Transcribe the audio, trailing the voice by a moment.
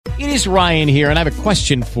It is Ryan here, and I have a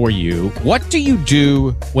question for you. What do you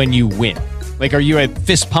do when you win? Like, are you a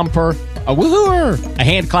fist pumper, a woohooer, a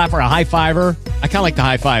hand clapper, a high fiver? I kind of like the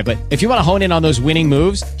high five, but if you want to hone in on those winning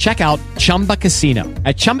moves, check out Chumba Casino.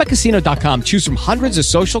 At ChumbaCasino.com, choose from hundreds of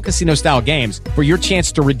social casino-style games for your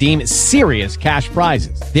chance to redeem serious cash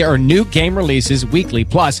prizes. There are new game releases weekly,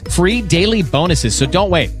 plus free daily bonuses. So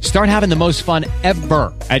don't wait. Start having the most fun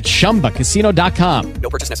ever at ChumbaCasino.com.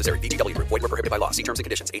 No purchase necessary. VGW. Void where prohibited by law. See terms and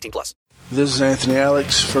conditions. 18+. This is Anthony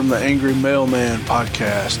Alex from the Angry Mailman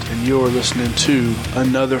podcast, and you're listening to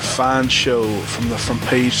another fine show from the From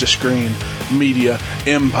Page to Screen Media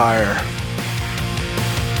Empire.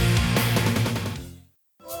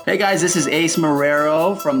 Hey guys, this is Ace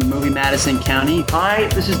Marrero from the movie Madison County. Hi,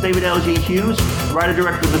 this is David L.G. Hughes,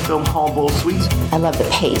 writer-director of the film Hall Bowl Suites. I love the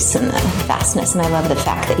pace and the fastness, and I love the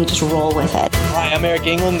fact that you just roll with it. Hi, I'm Eric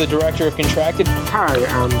England, the director of Contracted. Hi,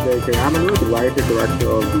 I'm J.K. Amanu, the writer-director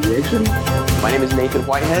of Deviation. My name is Nathan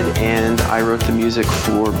Whitehead, and I wrote the music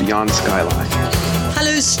for Beyond Skyline.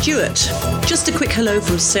 Hello, Stuart. Just a quick hello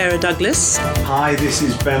from Sarah Douglas. Hi, this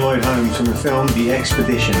is Ben Lloyd Holmes from the film The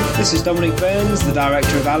Expedition. This is Dominic Burns, the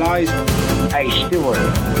director of Allies. Hey, Stuart.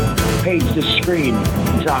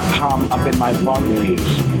 PageToScreen.com up in my bum piece.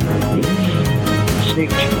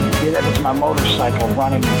 Snake, yeah, that was my motorcycle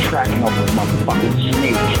running and tracking over my fucking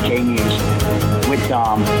snake, Jamie's, with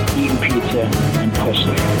eating pizza and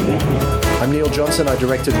pussy. I'm Neil Johnson. I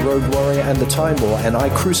directed Road Warrior and The Time War, and I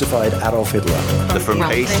crucified Adolf Hitler. The From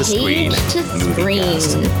Page to Screen movie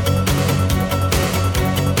cast.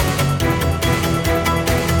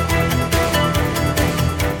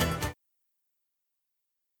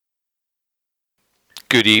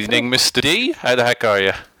 Good evening, Mr. D. How the heck are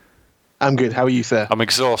you? I'm good. How are you, sir? I'm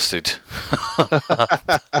exhausted.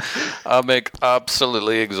 I'm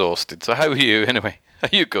absolutely exhausted. So how are you, anyway? Are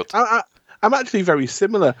you good? I'm actually very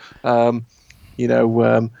similar.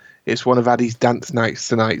 It's one of Addie's dance nights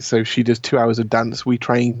tonight, so she does 2 hours of dance. We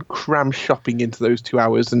try and cram shopping into those 2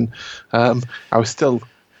 hours, and I was still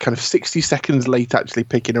kind of 60 seconds late actually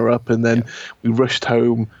picking her up, and then we rushed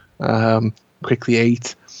home, quickly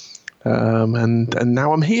ate, and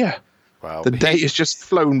now I'm here. Wow. The day has just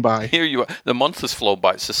flown by. Here you are. The month has flown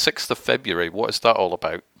by. It's the 6th of February. What is that all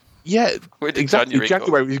about? Yeah, exactly.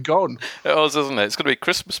 January is gone. It was, isn't it? It's going to be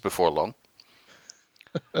Christmas before long.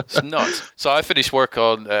 It's nuts. So I finished work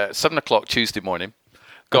on 7 o'clock Tuesday morning,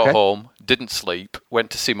 got home, didn't sleep,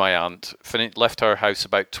 went to see my aunt, left her house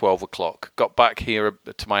about 12 o'clock, got back here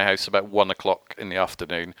to my house about 1 o'clock in the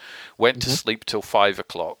afternoon, went to sleep till 5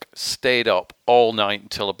 o'clock, stayed up all night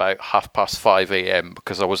until about 5:30 a.m.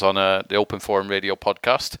 because I was on the Open Forum Radio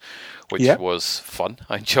podcast, which was fun.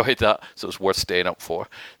 I enjoyed that, so it was worth staying up for.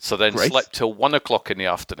 So then slept till 1 o'clock in the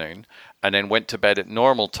afternoon, and then went to bed at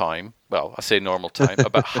normal time. Well, I say normal time,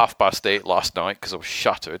 about 8:30 last night because I was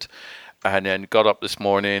shattered. And then got up this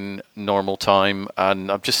morning, normal time,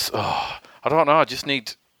 and I'm just, I don't know, I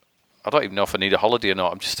don't even know if I need a holiday or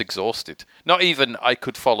not. I'm just exhausted. Not even I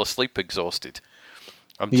could fall asleep exhausted.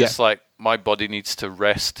 I'm just like, my body needs to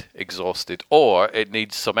rest exhausted, or it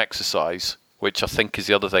needs some exercise, which I think is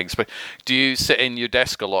the other thing. But do you sit in your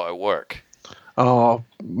desk a lot at work? Oh,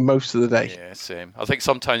 most of the day. Yeah, same. I think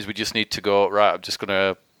sometimes we just need to go, right, I'm just going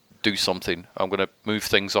to do something. I'm going to move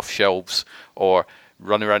things off shelves, or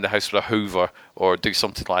run around the house with a hoover, or do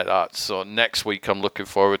something like that. So next week I'm looking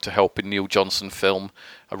forward to helping Neil Johnson film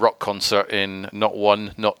a rock concert in not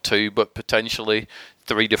 1, not 2, but potentially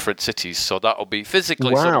 3 different cities. So that'll be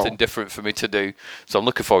physically something different for me to do. So I'm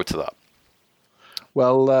looking forward to that.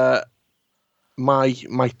 Well, my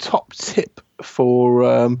top tip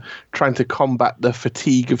for trying to combat the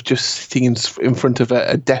fatigue of just sitting in front of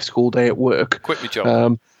a desk all day at work. Quit my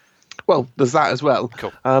job. Well, there's that as well.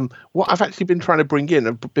 Cool. What I've actually been trying to bring in,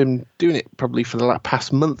 I've been doing it probably for the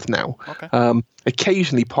past month now. Okay.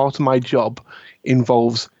 Occasionally, part of my job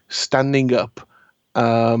involves standing up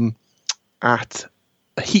at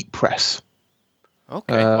a heat press.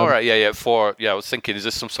 Okay. All right. Yeah. I was thinking, is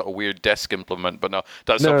this some sort of weird desk implement? But no,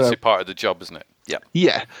 that's obviously part of the job, isn't it? Yeah.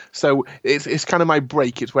 Yeah. So it's kind of my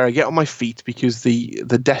break. It's where I get on my feet, because the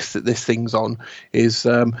desk that this thing's on is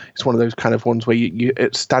it's one of those kind of ones where you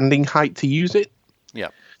at standing height to use it. Yeah.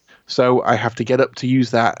 So I have to get up to use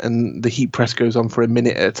that, and the heat press goes on for a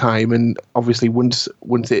minute at a time. And obviously, once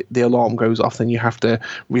the alarm goes off, then you have to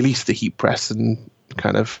release the heat press and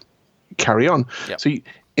kind of carry on. Yep. So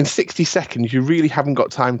in 60 seconds, you really haven't got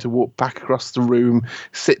time to walk back across the room,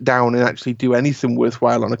 sit down, and actually do anything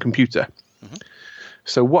worthwhile on a computer. Mm-hmm.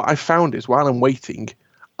 So what I found is, while I'm waiting,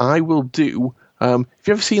 I will do. Have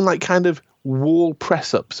you ever seen like kind of wall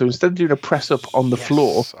press up. So instead of doing a press up on the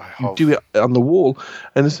floor, you do it on the wall.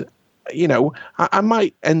 And, I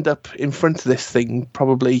might end up in front of this thing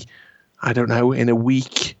probably, I don't know, in a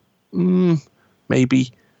week,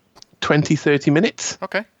 maybe 20, 30 minutes.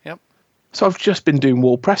 Okay, yep. So I've just been doing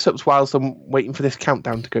wall press-ups whilst I'm waiting for this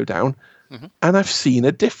countdown to go down. Mm-hmm. And I've seen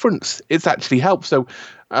a difference. It's actually helped. So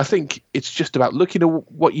I think it's just about looking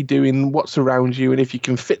at what you're doing, what's around you, and if you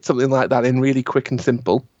can fit something like that in really quick and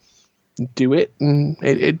simple, do it, and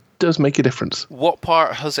it does make a difference. What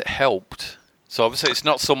part has it helped? So obviously it's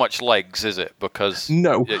not so much legs, is it? Because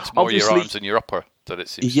it's more your arms and your upper that it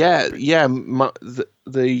seems. Yeah.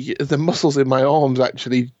 The muscles in my arms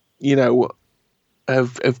actually,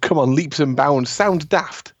 have come on leaps and bounds. Sounds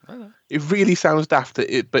daft. It really sounds daft.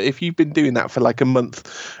 But if you've been doing that for like a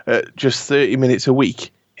month, just 30 minutes a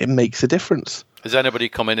week, it makes a difference. Has anybody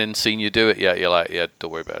come in and seen you do it yet? You're like, yeah,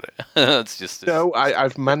 don't worry about it. No,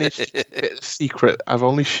 I've managed to keep it a secret. I've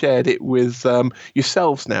only shared it with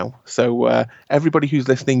yourselves now. So everybody who's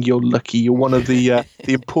listening, you're lucky. You're one of the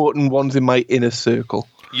important ones in my inner circle.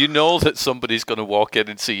 You know that somebody's going to walk in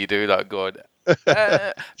and see you do that going,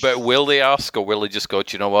 but will they ask, or will they just go,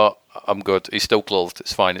 do you know what? I'm good. He's still clothed.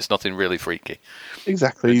 It's fine. It's nothing really freaky.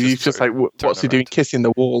 Exactly. He's just like, what's he doing kissing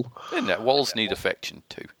the wall? Isn't it? Walls need affection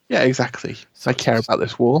too. Yeah, exactly. So I care about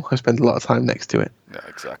this wall. I spend a lot of time next to it. Yeah,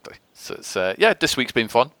 exactly. So it's this week's been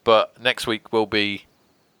fun, but next week will be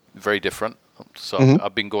very different. So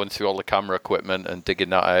I've been going through all the camera equipment and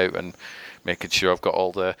digging that out and making sure I've got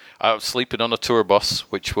all the... I'm sleeping on a tour bus,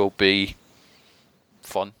 which will be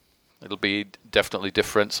fun. It'll be definitely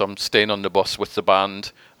different. So I'm staying on the bus with the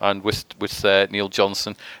band and with Neil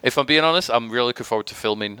Johnson. If I'm being honest, I'm really looking forward to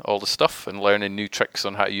filming all the stuff and learning new tricks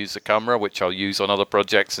on how to use the camera, which I'll use on other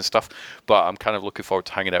projects and stuff. But I'm kind of looking forward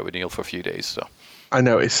to hanging out with Neil for a few days. So I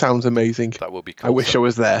know, it sounds amazing. That will be cool. I wish I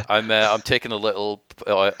was there. I'm taking a little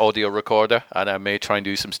audio recorder, and I may try and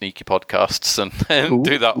do some sneaky podcasts and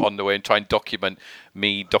do that on the way and try and document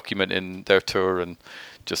me documenting their tour, and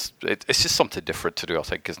just it's just something different to do, I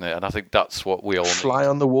think, isn't it? And I think that's what we all fly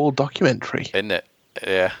on the wall documentary, isn't it?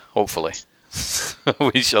 Yeah, hopefully.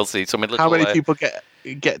 We shall see. How many people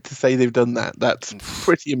get to say they've done that? That's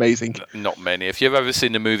pretty amazing. Not many. If you've ever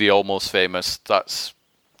seen the movie Almost Famous, that's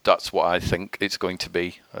what I think it's going to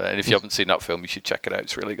be. And if you haven't seen that film, you should check it out.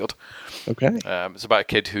 It's really good. Okay. It's about a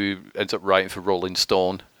kid who ends up writing for Rolling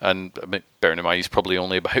Stone, and bearing in mind he's probably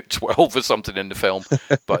only about 12 or something in the film,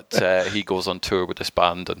 but he goes on tour with this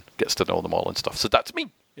band and gets to know them all and stuff. So that's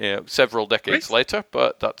me. Several decades later,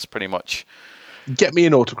 but that's pretty much... Get me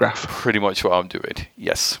an autograph. Pretty much what I'm doing,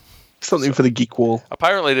 yes. Something for the geek wall.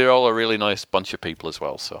 Apparently they're all a really nice bunch of people as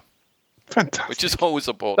well, so... Fantastic. Which is always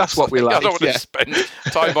a bonus. That's what we like. I don't want to spend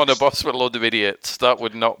time on a bus with a load of idiots. That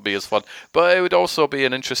would not be as fun. But it would also be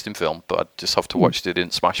an interesting film. But I'd just have to watch it. It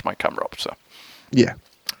didn't smash my camera up. So yeah.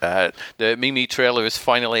 The Mimi trailer is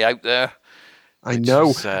finally out there. I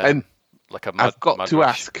know. And like a I've got to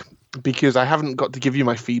ask, because I haven't got to give you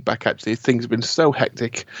my feedback, actually. Things have been so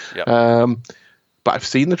hectic. Yep. But I've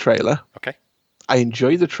seen the trailer. Okay. I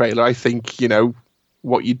enjoy the trailer. I think,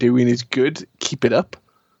 what you're doing is good. Keep it up.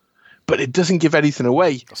 But it doesn't give anything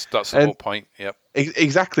away. That's the whole point. Yep.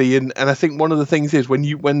 Exactly, and I think one of the things is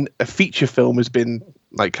when a feature film has been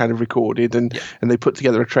like kind of recorded and they put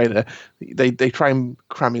together a trailer, they try and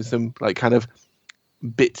cram in some like kind of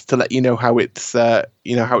bits to let you know how it's how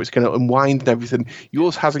it's going to unwind and everything.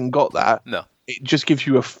 Yours hasn't got that. No, it just gives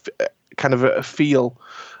you a kind of a feel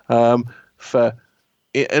for.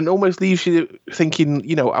 And almost leaves you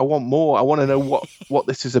thinking, I want more. I want to know what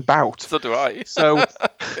this is about. So do I. So,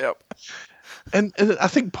 yep. And I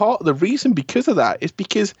think part of the reason because of that is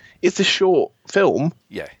because it's a short film.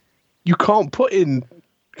 Yeah. You can't put in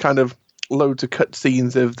kind of loads of cut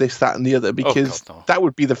scenes of this, that, and the other because that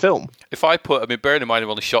would be the film. If I bearing in mind I've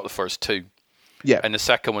only shot the first two. Yeah. And the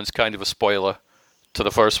second one's kind of a spoiler to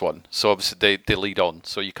the first one, so obviously they lead on,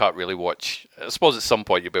 so you can't really watch. I suppose at some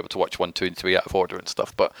point you'll be able to watch 1, 2, and 3 out of order and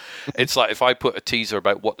stuff, but it's like if I put a teaser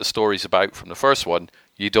about what the story's about from the first one,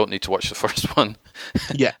 you don't need to watch the first one.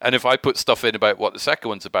 Yeah. And if I put stuff in about what the second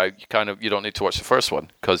one's about, you don't need to watch the first one,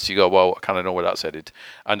 because you go, well, I kind of know where that's headed.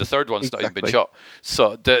 And the third one's not even been shot.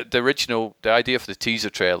 So the idea for the teaser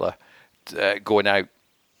trailer going out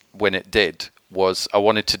when it did was I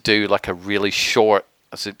wanted to do like a really short,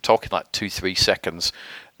 I'm talking like 2-3 seconds,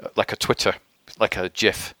 like a Twitter, like a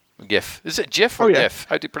GIF. Is it GIF or GIF?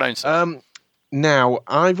 How do you pronounce it? Now,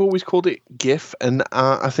 I've always called it GIF, and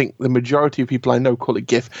I think the majority of people I know call it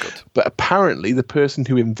GIF. Good. But apparently, the person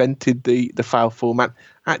who invented the file format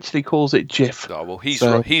actually calls it GIF. Oh, well,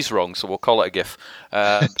 he's wrong, so we'll call it a GIF.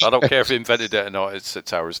 I don't care if he invented it or not.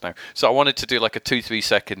 It's ours now. So I wanted to do like a 2-3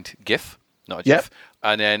 second GIF, not a GIF. Yep.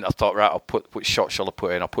 And then I thought, right, I'll put which shot shall I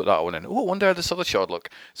put in? I'll put that one in. Oh, I wonder how this other shot look.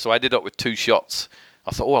 So I did up with 2 shots.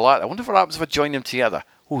 I thought, I like that. I wonder what happens if I join them together.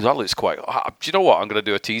 Oh, that looks quite... Do you know what? I'm going to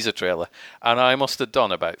do a teaser trailer. And I must have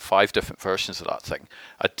done about 5 different versions of that thing.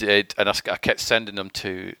 I did, and I kept sending them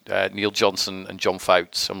to Neil Johnson and John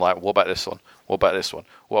Fouts. I'm like, what about this one? What about this one?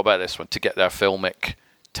 What about this one? To get their filmic,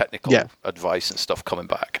 technical advice and stuff coming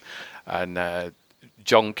back. And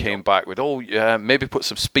John came back with, maybe put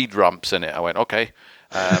some speed ramps in it. I went, okay.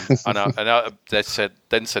 And I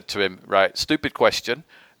then said to him, right, stupid question.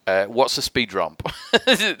 What's a speed ramp?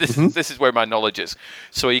 This is where my knowledge is.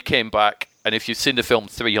 So he came back, and if you've seen the film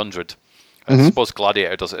 300, I suppose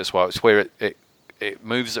Gladiator does it as well. It's where it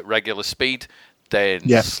moves at regular speed, then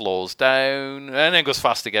slows down, and then goes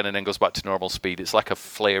fast again, and then goes back to normal speed. It's like a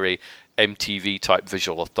flary MTV type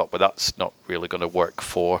visual. I thought, but that's not really going to work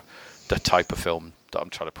for the type of film that I'm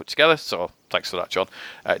trying to put together. So thanks for that, John.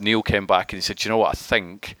 Neil came back and he said, you know what, I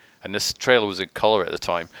think... And this trailer was in colour at the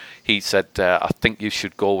time. He said, I think you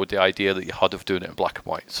should go with the idea that you had of doing it in black and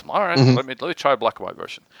white. So I'm all right, let me try a black and white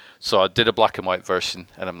version. So I did a black and white version,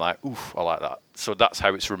 and I'm like, oof, I like that. So that's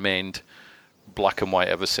how it's remained black and white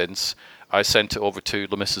ever since. I sent it over to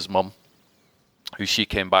Lemissa's mum, who she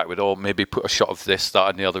came back with, maybe put a shot of this, that,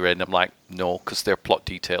 and the other in. I'm like, no, because they're plot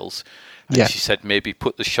details. And she said, maybe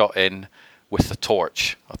put the shot in with the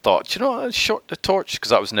torch. I thought, I shot the torch because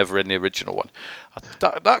that was never in the original one.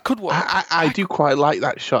 That could work. I do quite like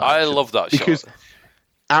that shot. I love that shot. Because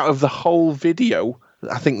out of the whole video,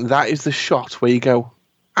 I think that is the shot where you go,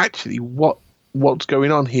 actually, what's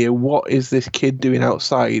going on here? What is this kid doing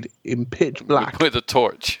outside in pitch black? With a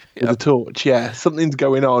torch. With a torch, yeah. Something's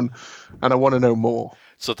going on, and I want to know more.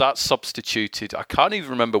 So that's substituted. I can't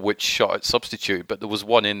even remember which shot it substituted, but there was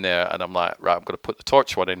one in there, and I'm like, right, I'm going to put the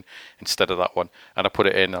torch one in instead of that one. And I put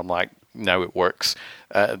it in, I'm like, now it works.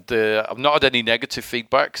 I've not had any negative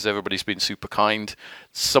feedback because everybody's been super kind.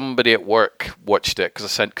 Somebody at work watched it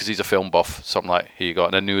because he's a film buff. So I'm like, here you go.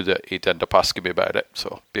 And I knew that he'd end up asking me about it. So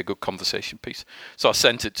it'd be a good conversation piece. So I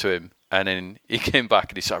sent it to him, and then he came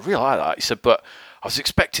back and he said, I really like that. He said, but I was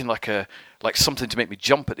expecting like something to make me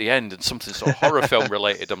jump at the end and something sort of horror film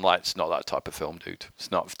related. I'm like, it's not that type of film, dude.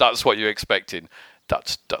 It's not. If that's what you're expecting,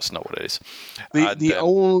 that's not what it is. The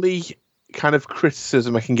only kind of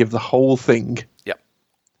criticism I can give the whole thing,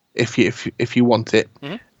 if you want it,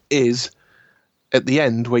 is at the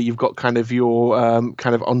end where you've got kind of your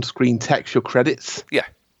kind of on-screen text, your credits. Yeah.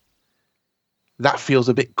 That feels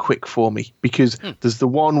a bit quick for me because there's the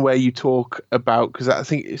one where you talk about, because I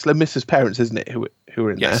think it's Lemissa's parents, isn't it, who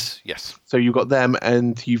are in there? Yes. So you've got them,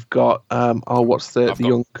 and you've got what's the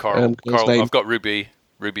young Carl name? I've got Ruby.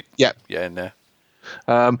 Yeah, in there.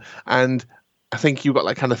 And I think you've got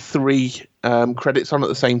like kind of 3 credits on at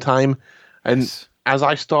the same time, and as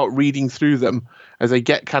I start reading through them, as they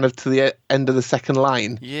get kind of to the end of the second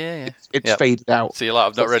line, it's faded out. See,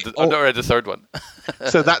 I've not read the third one.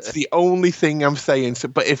 So that's the only thing I'm saying. So,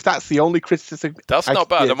 but if that's the only criticism, that's not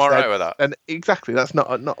bad. I'm all right with that. And exactly, that's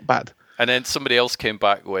not bad. And then somebody else came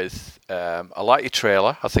back with, I like your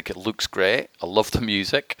trailer. I think it looks great. I love the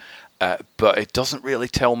music. But it doesn't really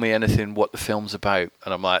tell me anything what the film's about.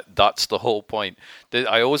 And I'm like, that's the whole point.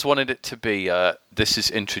 I always wanted it to be, this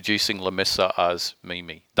is introducing Lemissa as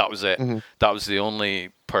Mimi. That was it. Mm-hmm. That was the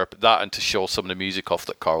only purpose. That and to show some of the music off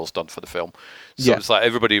that Carl's done for the film. So it's like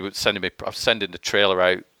everybody was sending the trailer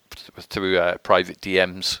out through private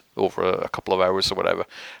DMs over a couple of hours or whatever.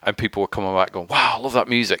 And people were coming back going, wow, I love that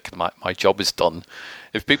music. And my job is done.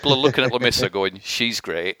 If people are looking at Lemissa going, she's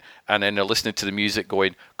great, and then they're listening to the music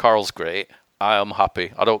going, Carl's great, I am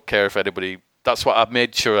happy. I don't care if anybody... That's why I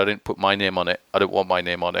made sure I didn't put my name on it. I didn't want my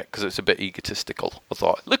name on it because it's a bit egotistical. I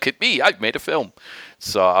thought, look at me, I've made a film.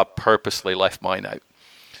 So I purposely left mine out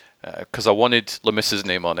because I wanted Lemissa's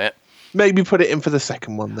name on it. Maybe put it in for the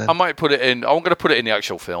second one then. I might put it in. I'm going to put it in the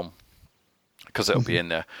actual film because it'll be in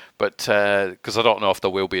there. But because I don't know if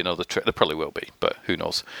there will be another trailer. There probably will be, but who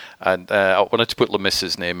knows. And I wanted to put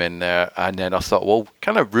Lemissa's name in there. And then I thought, well,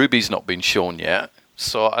 kind of Ruby's not been shown yet.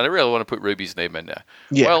 So I really want to put Ruby's name in there.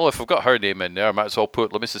 Yeah. Well, if I've got her name in there, I might as well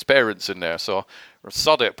put Lemissa's parents in there. So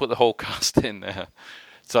sod it, put the whole cast in there.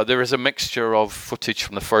 So there is a mixture of footage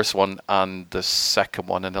from the first one and the second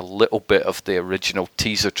one and a little bit of the original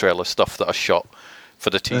teaser trailer stuff that I shot for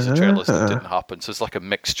the teaser trailers that didn't happen. So it's like a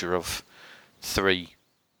mixture of 3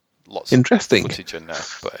 lots Interesting. of footage in there.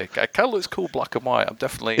 But it kind of looks cool black and white. I'm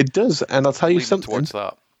definitely It does, and I'll tell you leaning something. towards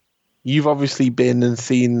that. You've obviously been and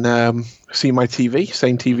seen my TV,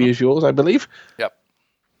 same TV as yours, I believe. Yep.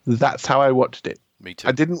 That's how I watched it. Me too.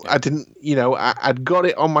 I didn't, I'd got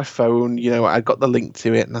it on my phone, I got the link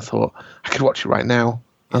to it, and I thought, I could watch it right now.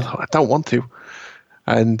 Yeah. I thought, I don't want to.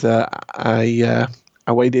 And I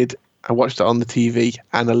waited, I watched it on the TV,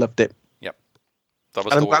 and I loved it. Yep. That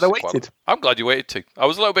was and I'm glad I waited. I'm glad you waited too. I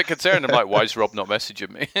was a little bit concerned. I'm like, why is Rob not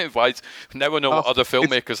messaging me? Now I know what other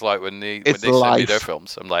filmmakers like when they send me their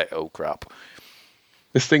films. I'm like, oh crap.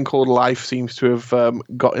 This thing called life seems to have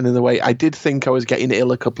gotten in the way. I did think I was getting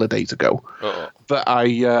ill a couple of days ago, but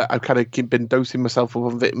I've kind of been dosing myself up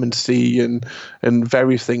on vitamin C and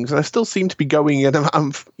various things, and I still seem to be going. And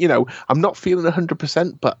I'm not feeling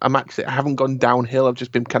 100%, but I haven't gone downhill. I've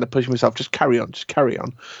just been kind of pushing myself. Just carry on,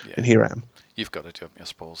 yeah. And here I am. You've got to do it, I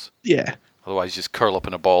suppose. Yeah. Otherwise, you just curl up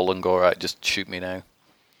in a ball and go, right, just shoot me now.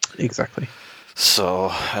 Exactly. So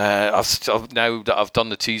now that I've done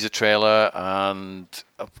the teaser trailer, and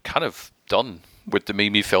I'm kind of done with the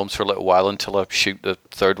Mimi films for a little while until I shoot the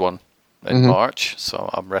third one in March. So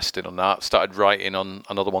I'm resting on that. Started writing on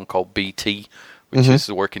another one called BT, which is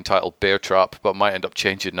the working title Bear Trap, but I might end up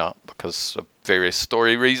changing that because of various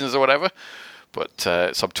story reasons or whatever. But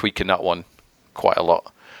so I'm tweaking that one quite a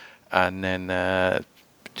lot. And then, I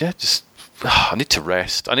need to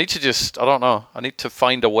rest. I need to I need to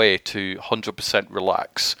find a way to 100%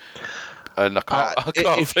 relax. And I can't figure out how to do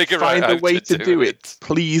it. If you find a way to do it,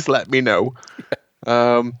 please let me know.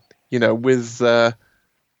 I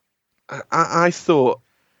thought,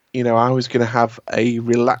 I was going to have a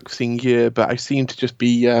relaxing year, but I seem to just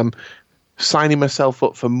be signing myself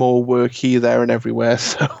up for more work here, there, and everywhere.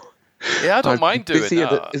 So yeah, I don't mind doing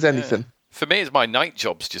that. Is anything. Yeah. For me, it's my night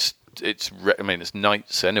job's just... it's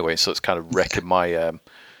nights anyway, so it's kind of wrecking my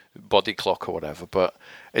body clock or whatever. But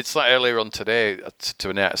it's like earlier on today to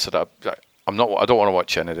Annette, I said I don't want to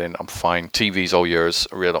watch anything. I'm fine. TV's all yours.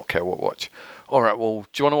 I really don't care what to watch. All right, well,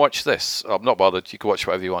 do you want to watch this? I'm not bothered. You can watch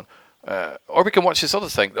whatever you want. Or we can watch this other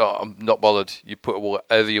thing. Oh, I'm not bothered. You put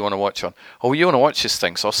whatever you want to watch on. Oh, you want to watch this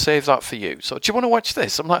thing, so I'll save that for you. So do you want to watch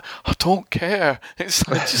this? I'm like, I don't care. It's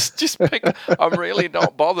like, just pick. I'm really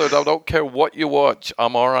not bothered. I don't care what you watch.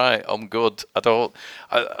 I'm all right. I'm good. I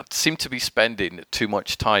seem to be spending too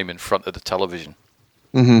much time in front of the television.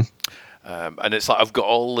 Mm-hmm. And it's like I've got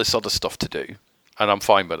all this other stuff to do, and I'm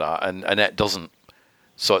fine with that. And Annette doesn't.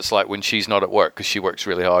 So it's like when she's not at work, because she works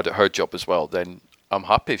really hard at her job as well, then I'm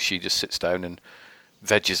happy if she just sits down and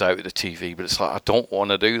veggies out at the TV. But it's like, I don't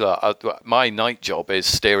want to do that. My night job is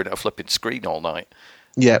staring at a flipping screen all night.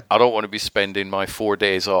 Yeah. I don't want to be spending my 4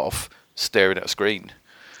 days off staring at a screen.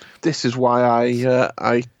 This is why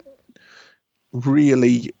I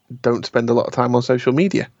really don't spend a lot of time on social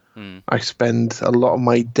media. I spend a lot of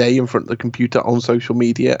my day in front of the computer on social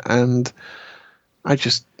media, and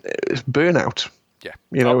it's burnout. Yeah.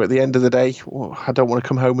 At the end of the day, I don't want to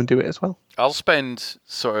come home and do it as well. I'll spend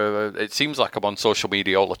it seems like I'm on social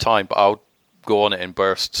media all the time, but I'll go on it in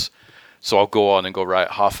bursts. So I'll go on and go, right,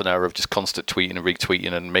 half an hour of just constant tweeting and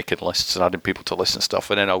retweeting and making lists and adding people to lists and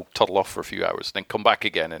stuff. And then I'll toddle off for a few hours, then come back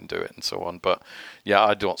again and do it and so on. But yeah,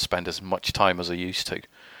 I don't spend as much time as I used to.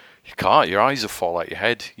 You can't. Your eyes will fall out your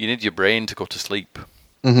head. You need your brain to go to sleep.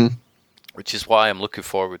 Mm-hmm. Which is why I'm looking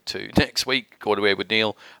forward to next week, going away with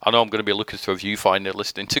Neil. I know I'm going to be looking through a viewfinder,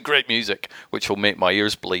 listening to great music, which will make my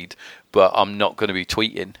ears bleed, but I'm not going to be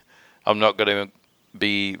tweeting. I'm not going to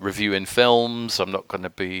be reviewing films. I'm not going to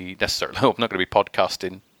be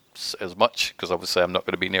podcasting as much, because obviously I'm not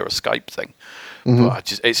going to be near a Skype thing. Mm-hmm.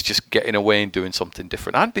 But it's just getting away and doing something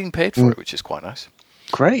different and being paid for it, which is quite nice.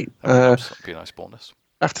 Great. That'd be a nice bonus.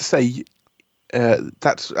 I have to say,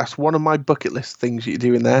 that's one of my bucket list things you're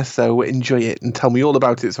doing there. So enjoy it and tell me all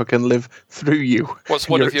about it, so I can live through you. What's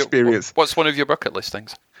one of your experience? What's one of your bucket list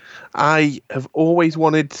things? I have always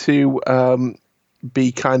wanted to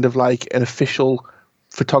be kind of like an official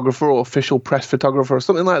photographer or official press photographer or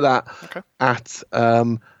something like that. Okay. At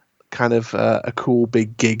kind of a cool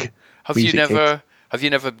big gig. Have you never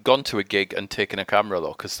gone to a gig and taken a camera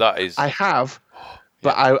though? Because that is. I have,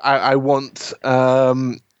 but I want.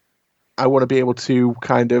 I want to be able to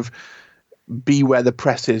kind of be where the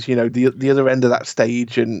press is, the other end of that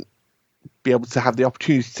stage, and be able to have the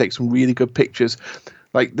opportunity to take some really good pictures.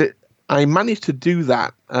 I managed to do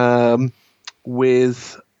that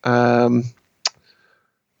with who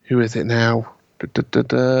is it now?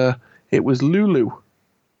 It was Lulu.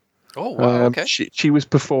 Oh, wow, okay. She was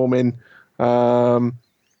performing on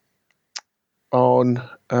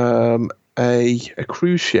a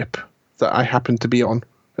cruise ship that I happened to be on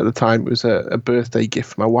at the time. It was a birthday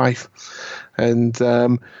gift for my wife. And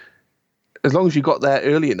as long as you got there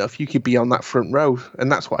early enough, you could be on that front row.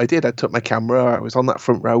 And that's what I did. I took my camera, I was on that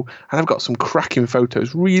front row, and I've got some cracking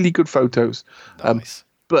photos, really good photos. Nice.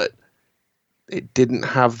 But it didn't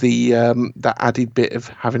have the that added bit of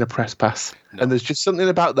having a press pass. No. And there's just something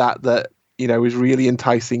about that is really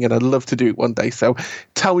enticing, and I'd love to do it one day. So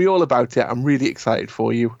tell me all about it. I'm really excited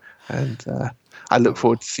for you, and I look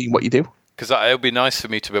forward to seeing what you do. Because it would be nice for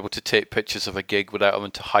me to be able to take pictures of a gig without having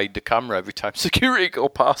to hide the camera every time security go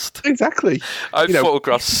past. Exactly. I've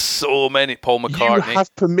photographed so many Paul McCartney. You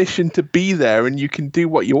have permission to be there, and you can do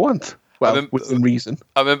what you want. Well, within reason.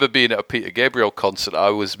 I remember being at a Peter Gabriel concert. I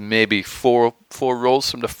was maybe four rows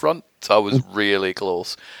from the front. So I was really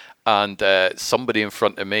close. And somebody in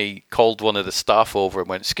front of me called one of the staff over and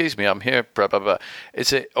went, "Excuse me, I'm here. Blah, blah, blah.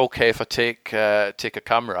 Is it okay if I take a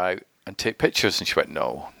camera out and take pictures?" And she went,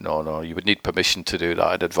 no, you would need permission to do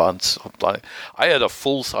that in advance. I had a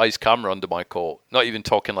full-size camera under my coat, not even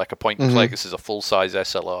talking like a point and click. This is a full-size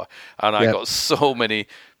SLR, and I got so many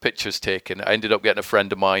pictures taken. I ended up getting a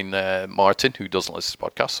friend of mine, Martin, who doesn't listen to the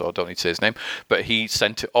podcast, so I don't need to say his name, but he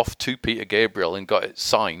sent it off to Peter Gabriel and got it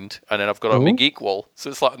signed, and then I've got a big geek wall, so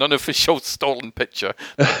it's like an unofficial stolen picture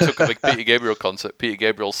that I took of a Peter Gabriel concert. Peter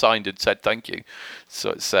Gabriel signed and said thank you.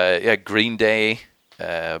 So it's Green Day,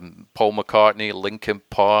 Paul McCartney, Linkin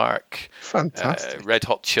Park, fantastic, Red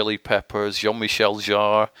Hot Chili Peppers, Jean-Michel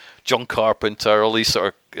Jarre, John Carpenter, all these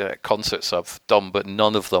sort of concerts I've done, but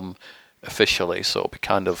none of them officially. So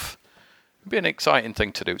it'll be an exciting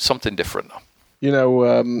thing to do, something different.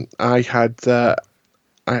 I had a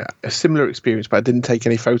similar experience, but I didn't take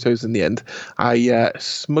any photos in the end. I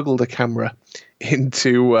smuggled a camera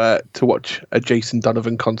into to watch a Jason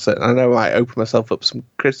Donovan concert. I know I opened myself up some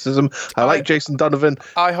criticism. I like Jason Donovan.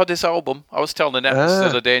 I had his album. I was telling Annette the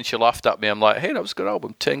other day, and she laughed at me. I'm like, "Hey, that was a good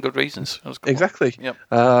album. 10 Good Reasons." That was good. Exactly. Yep.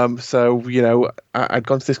 So I'd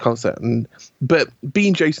gone to this concert, but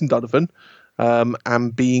being Jason Donovan,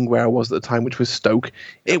 and being where I was at the time, which was Stoke,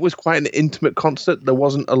 it was quite an intimate concert. There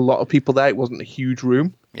wasn't a lot of people there. It wasn't a huge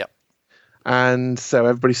room. Yep. And so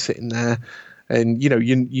everybody's sitting there. And,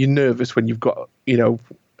 you're nervous when you've got,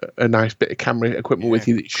 a nice bit of camera equipment with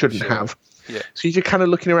you that you shouldn't have. Yeah. So you're just kind of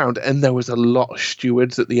looking around, and there was a lot of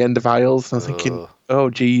stewards at the end of aisles. And I was thinking, oh,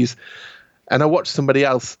 geez. And I watched somebody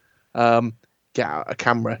else get out a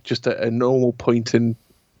camera, just a normal point and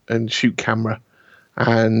shoot camera.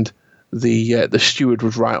 And the steward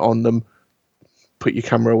was right on them. Put your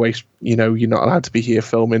camera away, you're not allowed to be here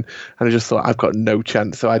filming. And I just thought, I've got no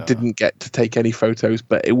chance. So I didn't get to take any photos,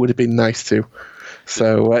 but it would have been nice to.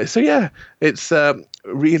 So yeah, it's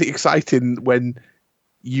really exciting when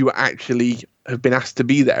you actually have been asked to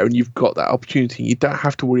be there and you've got that opportunity. You don't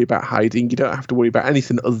have to worry about hiding. You don't have to worry about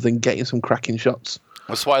anything other than getting some cracking shots.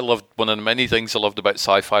 That's why I loved, one of the many things I loved about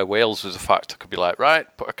Sci-Fi Wales was the fact I could be like, right,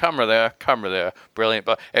 put a camera there, brilliant.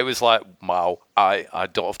 But it was like, wow, I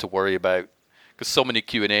don't have to worry about, because so many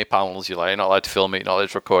Q&A panels, you're like, you're not allowed to film it, you're not allowed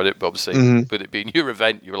to record it, but obviously, with it being your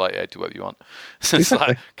event, you're like, yeah, do whatever you want. So it's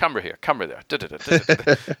like, camera here, camera there.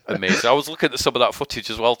 Amazing. I was looking at some of that footage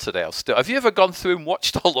as well today. Have you ever gone through and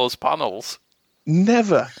watched all those panels?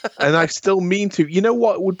 Never. And I still mean to. You know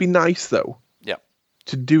what would be nice, though? Yeah.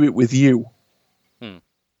 To do it with you.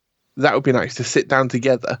 That would be nice, to sit down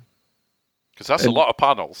together. Because that's a lot of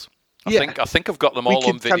panels. I think I've got them all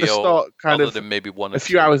on video, other than maybe one or a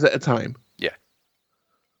few hours at a time. Yeah.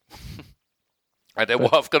 And then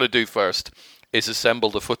what I've got to do first is assemble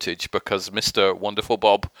the footage, because Mr. Wonderful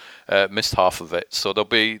Bob missed half of it. So there'll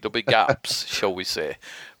be gaps, shall we say.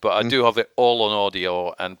 But I do have it all on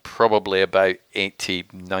audio, and probably about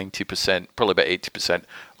 90%, probably about 80%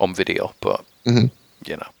 on video. But,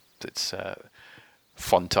 it's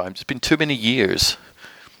fun times. It's been too many years.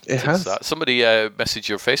 It has. That. Somebody messaged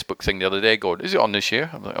your Facebook thing the other day going, is it on this year?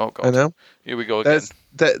 I'm like, oh, God. I know. Here we go again.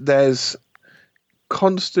 There's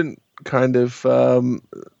constant kind of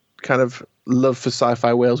love for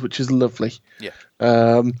Sci-Fi Wales, which is lovely. Yeah.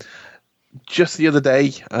 Just the other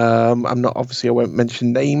day, I won't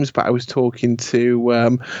mention names, but I was talking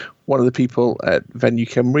to one of the people at Venue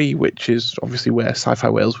Cymru, which is obviously where Sci-Fi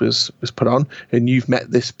Wales was put on, and you've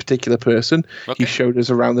met this particular person. Okay. He showed us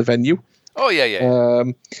around the venue. Oh, yeah.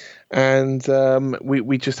 And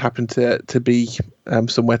we just happened to be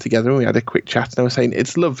somewhere together, and we had a quick chat, and I was saying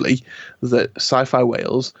it's lovely that Sci-Fi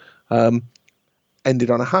Wales ended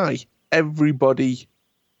on a high. Everybody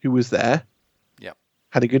who was there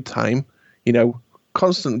had a good time,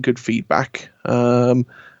 constant good feedback.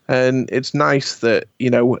 And it's nice that,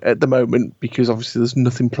 at the moment, because obviously there's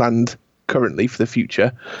nothing planned currently for the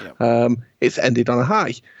future, it's ended on a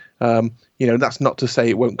high. That's not to say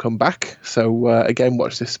it won't come back. So again,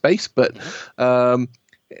 watch this space. But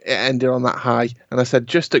it ended on that high. And I said,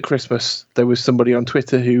 just at Christmas, there was somebody on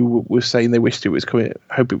Twitter who was saying they wished it was coming,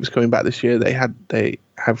 hope it was coming back this year. They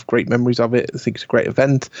have great memories of it. I think it's a great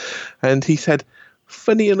event. And he said,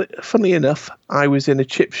 funnily enough, I was in a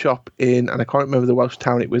chip shop and I can't remember the Welsh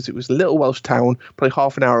town it was. It was a little Welsh town, probably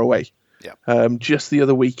half an hour away. Yeah. Just the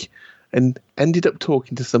other week, and ended up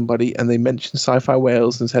talking to somebody, and they mentioned Sci-Fi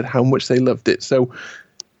Wales and said how much they loved it. So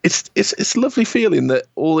it's a lovely feeling that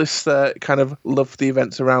all this kind of love for the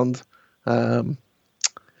events around.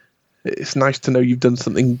 It's nice to know you've done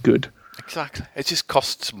something good. Exactly. It just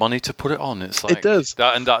costs money to put it on. It's like it does,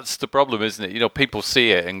 and that's the problem, isn't it? People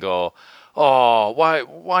see it and go, "Oh,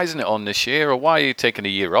 why isn't it on this year? Or why are you taking a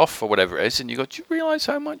year off, or whatever it is?" And you go, "Do you realise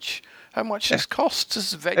how much this costs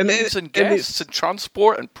as venues and guests and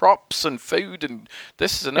transport and props and food and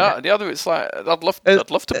this and that and the other?" It's like I'd love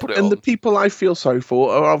to put it on. And the people I feel sorry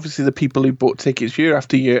for are obviously the people who bought tickets year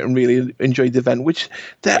after year and really enjoyed the event, which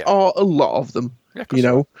there are a lot of them.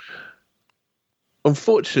 Yeah,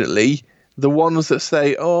 Unfortunately, the ones that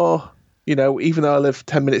say, even though I live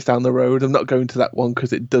 10 minutes down the road, I'm not going to that one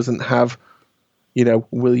because it doesn't have,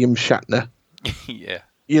 William Shatner. Yeah.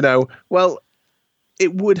 Well,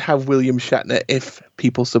 it would have William Shatner if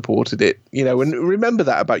people supported it, and remember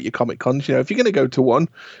that about your Comic Cons. If you're going to go to one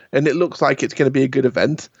and it looks like it's going to be a good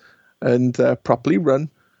event and properly run,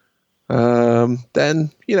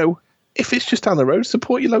 then, if it's just down the road,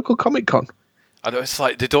 support your local Comic Con. I know, it's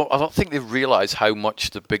like I don't think they realise how much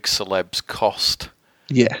the big celebs cost.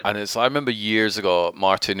 Yeah. And I remember years ago,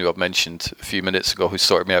 Martin, who I've mentioned a few minutes ago, who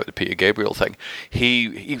sorted me out with the Peter Gabriel thing,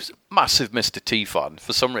 he was a massive Mr. T fan.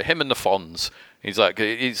 For some reason, him and the Fonz. He's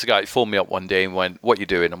the guy who phoned me up one day and went, "What are you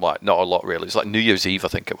doing?" I'm like, "Not a lot, really." It's like New Year's Eve, I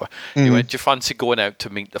think it was. He went, "Do you fancy going out to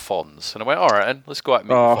meet the Fonz?" And I went, "All right, then, let's go out and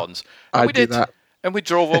meet the Fonz." And we did. That. And we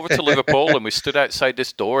drove over to Liverpool and we stood outside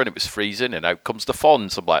this door and it was freezing and out comes the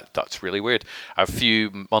Fonz. I'm like, that's really weird. A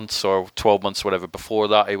few months or 12 months or whatever before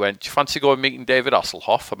that, he went, "Do you fancy going meeting David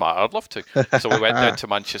Hasselhoff?" I'm like, "I'd love to." So we went down to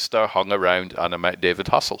Manchester, hung around, and I met David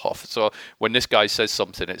Hasselhoff. So when this guy says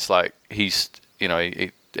something, it's like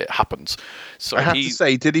it happens. So I have to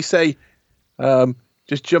say, did he say,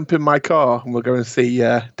 just jump in my car and we'll go and see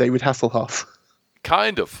David Hasselhoff?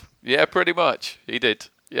 Kind of. Yeah, pretty much. He did.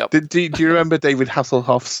 Yep. Do you remember David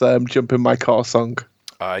Hasselhoff's "Jump in My Car" song?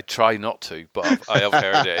 I try not to, but I have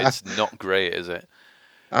heard it. It's not great, is it?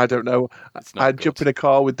 I don't know. I'd jump in a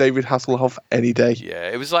car with David Hasselhoff any day. Yeah,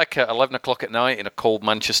 it was like 11 o'clock at night in a cold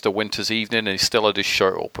Manchester winter's evening, and he still had his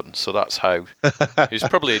shirt open. So that's how. He was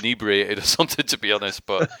probably inebriated or something, to be honest,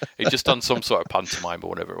 but he'd just done some sort of pantomime or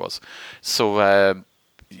whatever it was. So, where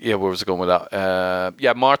was I going with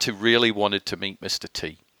that? Marty really wanted to meet Mr.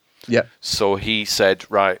 T. Yeah. So he said,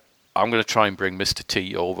 right, I'm going to try and bring Mr.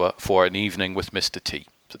 T over for an evening with Mr. T.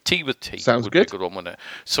 So Tea with T. Sounds would good. Be a good one, wouldn't it?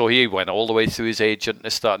 So he went all the way through his agent,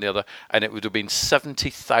 this, that, and the other, and it would have been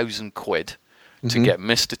 70,000 quid to get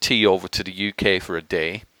Mr. T over to the UK for a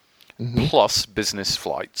day, plus business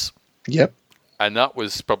flights. Yep. And that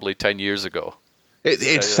was probably 10 years ago.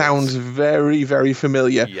 It sounds very, very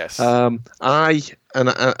familiar. Yes. I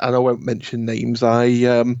won't mention names.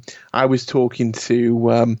 I was talking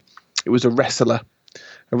to it was a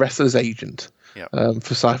wrestler's agent for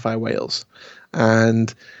Sci-Fi Wales,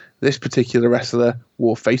 and this particular wrestler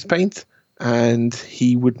wore face paint, and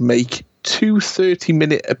he would make 2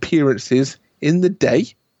 30-minute appearances in the day,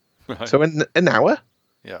 so an hour,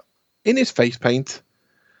 in his face paint,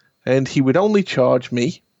 and he would only charge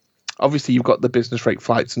me. Obviously, you've got the business rate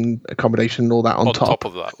flights and accommodation and all that on top. On top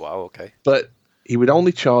of that, wow, okay. But he would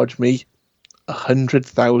only charge me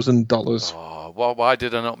 $100,000. Oh, well, why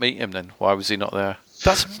did I not meet him then? Why was he not there?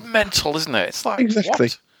 That's mental, isn't it? It's like, exactly.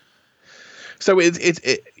 What? So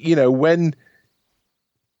it when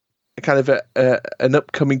kind of an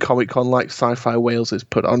upcoming Comic-Con like Sci-Fi Wales is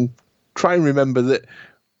put on, try and remember that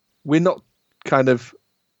we're not kind of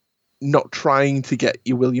not trying to get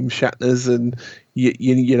your William Shatners and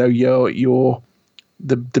your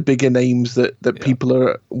the bigger names that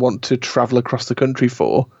people want to travel across the country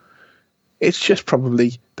for. It's just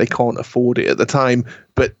probably they can't afford it at the time.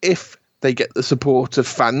 But if they get the support of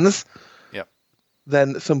fans,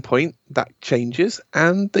 then at some point that changes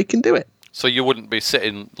and they can do it. So you wouldn't be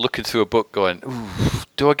sitting looking through a book going, "Ooh,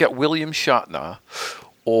 do I get William Shatner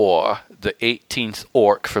or the 18th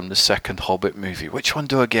orc from the second Hobbit movie? Which one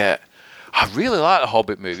do I get? I really like the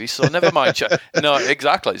Hobbit movie, so never mind. No,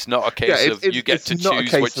 exactly. It's not a case of you get to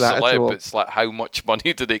choose which celeb. It's like, how much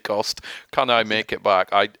money did it cost? Can I make it back?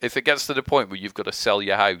 If it gets to the point where you've got to sell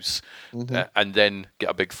your house and then get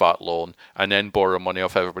a big fat loan and then borrow money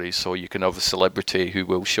off everybody so you can have a celebrity who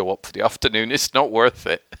will show up for the afternoon, it's not worth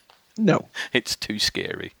it. No. It's too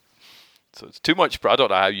scary. So it's too much. I don't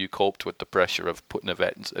know how you coped with the pressure of putting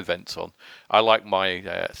events on. I like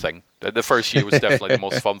my thing. The first year was definitely the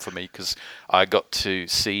most fun for me because I got to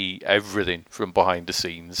see everything from behind the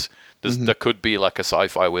scenes. There could be like a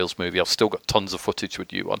sci-fi Wales movie. I've still got tons of footage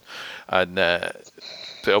with you on. And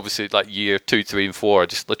but obviously like year 2, 3, and 4, I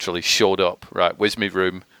just literally showed up. Right, where's my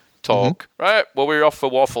room? Talk. Right, well, we're off for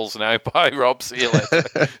waffles now. Bye, Rob. See you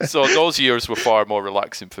later. So those years were far more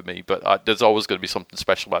relaxing for me, but there's always going to be something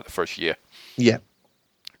special about the first year. Yeah.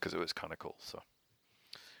 Because it was kind of cool.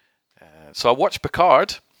 So I watched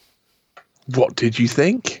Picard. What did you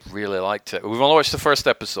think? Really liked it. We've only watched the first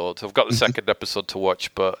episode. I've got the second episode to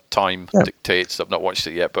watch, but time dictates. I've not watched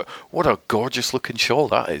it yet, but what a gorgeous looking show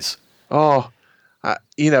that is. Oh,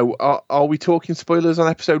 are we talking spoilers on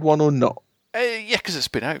episode 1 or not? Yeah, because it's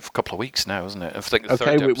been out for a couple of weeks now, isn't it? I think the okay,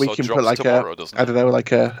 third episode we can drops put like tomorrow, doesn't it? I don't know,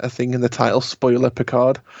 like a thing in the title, spoiler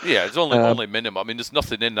Picard. Yeah, it's only minimum. I mean, there's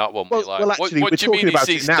nothing in that one. Well, actually, we're talking about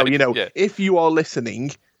it now. You know, if you are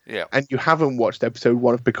listening, and you haven't watched episode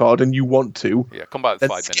 1 of Picard and you want to, come back in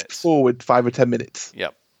 5 skip minutes. Forward 5 or 10 minutes. Yeah,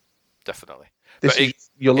 definitely. This is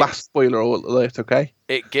your last spoiler alert, okay?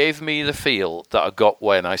 It gave me the feel that I got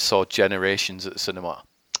when I saw Generations at the cinema.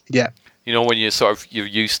 Yeah. You know, when you're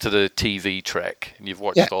used to the TV Trek and you've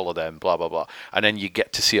watched all of them, blah, blah, blah. And then you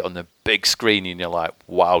get to see it on the big screen and you're like,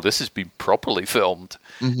 wow, this has been properly filmed.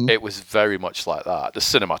 It was very much like that. The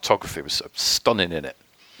cinematography was stunning in it.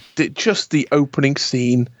 Just the opening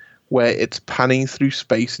scene where it's panning through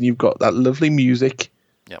space and you've got that lovely music.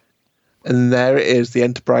 Yep. And there it is, the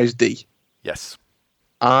Enterprise D. Yes.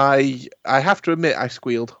 I have to admit, I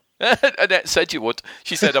squealed. Annette said you would.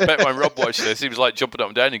 She said, I bet when Rob watched this, he was like jumping up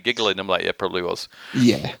and down and giggling. I'm like, yeah, probably was.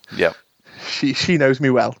 Yeah. Yeah. She knows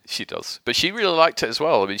me well. She does. But she really liked it as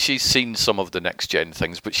well. I mean, she's seen some of the next gen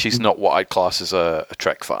things, but she's not what I'd class as a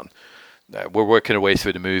Trek fan. We're working our way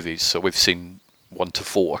through the movies, so we've seen 1 to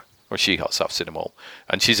 4, or she has. I've seen them all.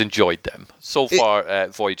 And she's enjoyed them. So far,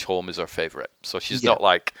 Voyage Home is her favourite. So she's not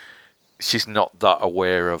that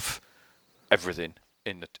aware of everything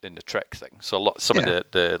in the Trek thing. So some of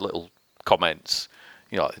the little comments,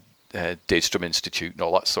 you know, Daystrom Institute and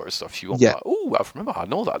all that sort of stuff, she won't be like, oh, I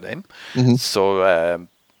know that name. So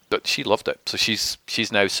but she loved it. So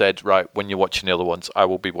she's now said, right, when you're watching the other ones, I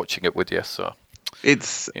will be watching it with you. So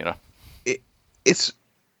it's it's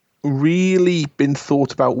really been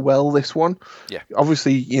thought about well, this one. Yeah.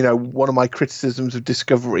 Obviously, you know, one of my criticisms of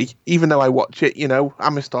Discovery, even though I watch it, you know,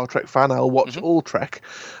 I'm a Star Trek fan, I'll watch all Trek,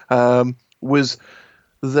 was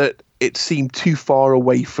that it seemed too far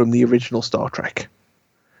away from the original Star Trek.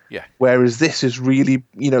 Yeah. Whereas this is really,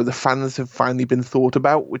 you know, the fans have finally been thought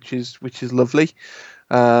about, which is lovely.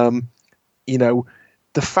 You know,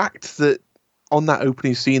 the fact that on that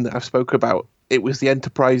opening scene that I've spoke about, it was the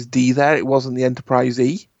Enterprise D there, it wasn't the Enterprise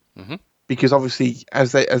E. Because obviously,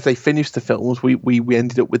 as they finished the films, we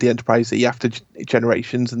ended up with the Enterprise E after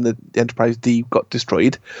Generations, and the Enterprise D got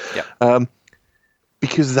destroyed. Yeah.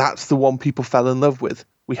 Because that's the one people fell in love with.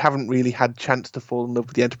 We haven't really had chance to fall in love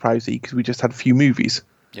with the Enterprise E because we just had a few movies.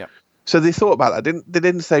 Yeah. So they thought about that. They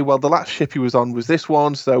didn't say, well, the last ship he was on was this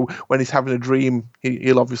one, so when he's having a dream,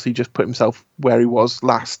 he'll obviously just put himself where he was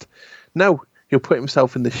last. No, he'll put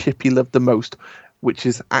himself in the ship he loved the most, which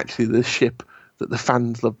is actually the ship that the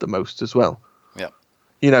fans loved the most as well. Yeah.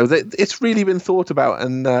 You know, it's really been thought about,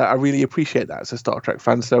 and I really appreciate that as a Star Trek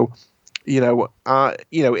fan. So, you know,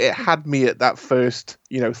 it had me at that first,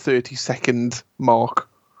 30-second mark.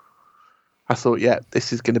 I thought, yeah,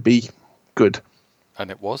 this is going to be good. And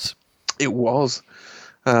it was. It was.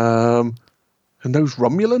 And those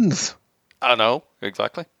Romulans. I know,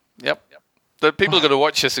 exactly. Yep. The people are going to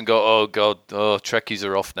watch this and go, oh, God, Trekkies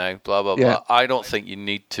are off now, blah, blah, blah. I don't think you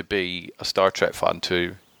need to be a Star Trek fan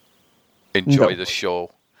to enjoy the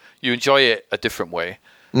show. You enjoy it a different way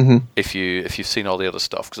if you've seen all the other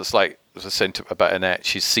stuff. Because it's like, as I said about Annette,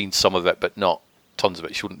 she's seen some of it, but not tons of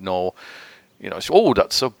it. She wouldn't know,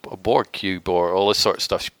 that's a Borg cube or all this sort of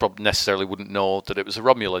stuff. She probably necessarily wouldn't know that it was a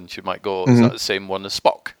Romulan. She might go, is that the same one as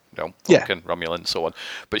Spock? Vulcan, Romulan, and so on.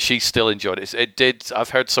 But she still enjoyed it. It did. I've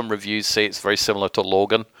heard some reviews say it's very similar to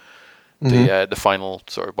Logan, the final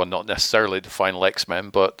sort of, well, not necessarily the final X-Men,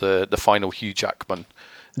 but the final Hugh Jackman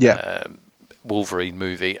Wolverine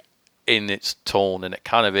movie in its tone, and it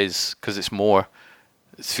kind of is because it's more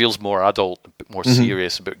It feels more adult, a bit more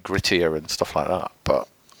serious, a bit grittier and stuff like that. But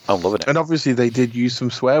I'm loving it. And obviously they did use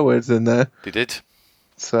some swear words in there. They did.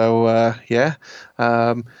 So yeah,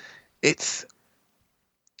 it's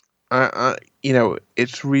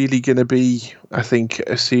it's really going to be, I think,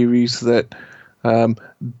 a series that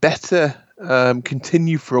better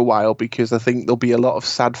continue for a while, because I think there'll be a lot of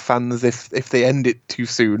sad fans if they end it too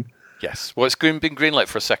soon. Yes. Well, it's been greenlit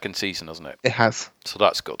for a second season, hasn't it? It has. So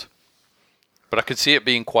that's good. But I could see it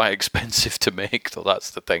being quite expensive to make, so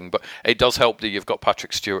that's the thing. But it does help that you've got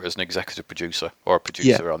Patrick Stewart as an executive producer or a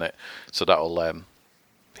producer on it. So that'll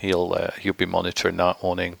he'll be monitoring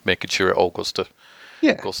that, making sure it all goes to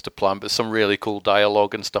plan. But some really cool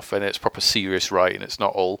dialogue and stuff in it. It's proper serious writing. It's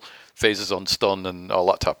not all phases on stun and all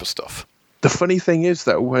that type of stuff. The funny thing is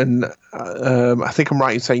that when I think I'm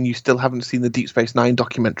right in saying you still haven't seen the Deep Space Nine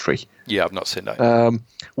documentary. Yeah, I've not seen that.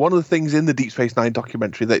 One of the things in the Deep Space Nine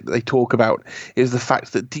documentary that they talk about is the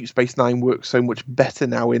fact that Deep Space Nine works so much better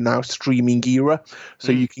now in our streaming era.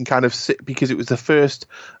 So you can kind of sit, because it was the first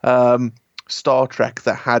Star Trek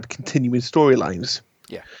that had continuing storylines.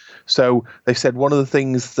 Yeah. So they said one of the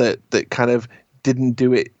things that kind of didn't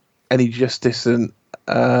do it any justice and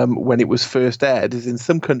when it was first aired is in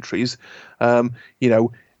some countries,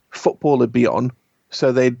 football would be on,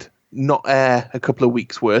 so they'd not air a couple of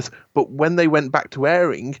weeks worth. But when they went back to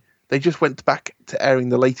airing, they just went back to airing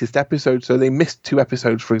the latest episode, so they missed 2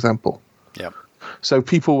 episodes, for example. Yeah. So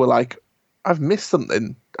people were like, I've missed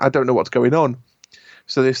something. I don't know what's going on.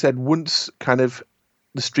 So they said once kind of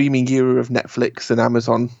the streaming era of Netflix and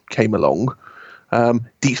Amazon came along,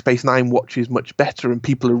 Deep Space Nine watches much better, and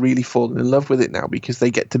people are really falling in love with it now because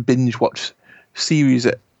they get to binge watch series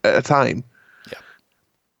at a time. Yeah.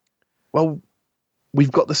 Well,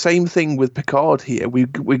 we've got the same thing with Picard here.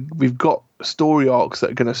 We've got story arcs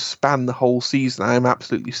that are going to span the whole season. I am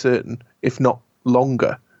absolutely certain, if not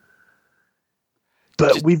longer.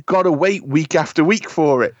 But we've got to wait week after week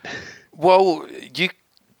for it. Well, you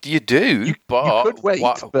do, but, you could wait,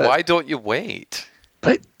 why don't you wait?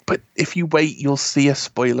 But if you wait, you'll see a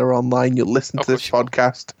spoiler online. You'll listen to this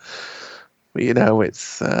podcast.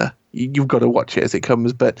 It's you've got to watch it as it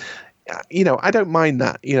comes. But I don't mind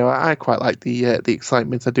that. I quite like the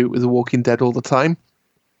excitement. I do it with The Walking Dead all the time.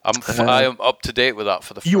 I am up to date with that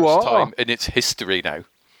for the first time in its history now.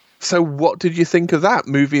 So, what did you think of that?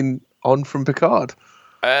 Moving on from Picard.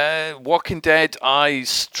 Walking Dead, I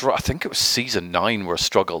think it was season 9 where I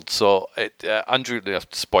struggled. So, Andrew,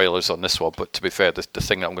 spoilers on this one, but to be fair, the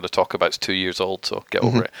thing that I'm going to talk about is 2 years old, so get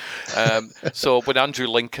over it. So, when Andrew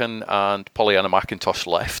Lincoln and Pollyanna McIntosh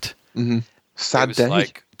left, sad it was day.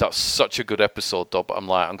 like, that's such a good episode, though, but I'm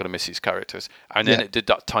like, I'm going to miss these characters. And then it did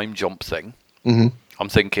that time jump thing. I'm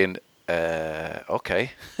thinking,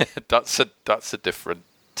 okay, that's a different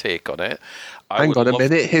take on it. Hang on a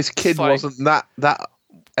minute, his kid wasn't that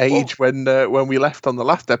age when we left on the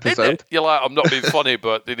last episode. You're like, I'm not being funny,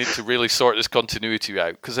 but they need to really sort this continuity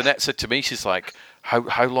out. Because Annette said to me, she's like,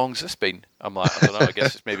 how long's this been? I'm like, I don't know, I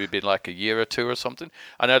guess it's maybe been like a year or 2 or something.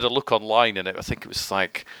 And I had a look online, and I think it was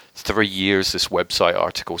like 3 years this website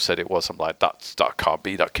article said it was. I'm like, that can't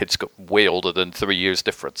be. That kid's got way older than 3 years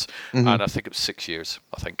difference. And I think it was 6 years,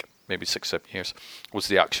 I think. Maybe 6-7 years was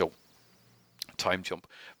the actual time jump.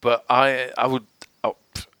 But I'd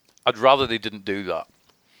rather they didn't do that,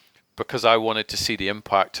 because I wanted to see the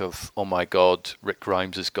impact of, oh my God, Rick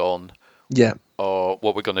Grimes is gone. Yeah. Or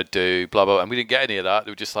what we're going to do, blah, blah. And we didn't get any of that.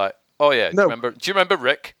 They were just like, oh yeah, do you remember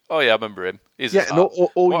Rick? Oh yeah, I remember him. And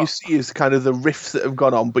all you see is kind of the riffs that have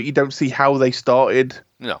gone on, but you don't see how they started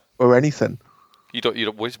or anything. You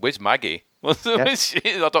don't. Where's Maggie? I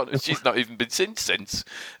don't know. She's not even been seen since.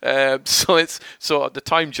 So the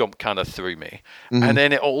time jump kind of threw me, and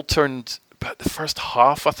then it all turned. But the first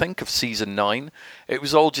half, I think, of season 9, it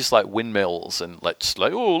was all just like windmills and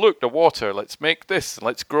oh look, the water. Let's make this. And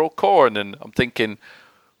let's grow corn. And I'm thinking,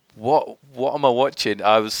 what am I watching?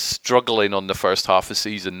 I was struggling on the first half of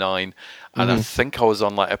season 9, and I think I was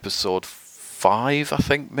on like episode 5, I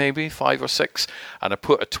think maybe 5 or 6, and I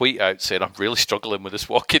put a tweet out saying I'm really struggling with this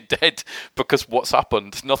Walking Dead because what's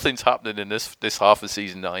happened? Nothing's happening in this half of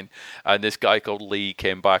season 9. And this guy called Lee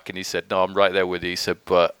came back and he said, no, I'm right there with you. He said,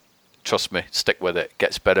 but trust me, stick with it. It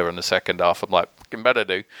gets better in the second half. I'm like, fucking better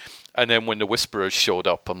do. And then when the Whisperers showed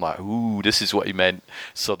up, I'm like, ooh, this is what he meant.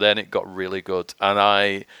 So then it got really good.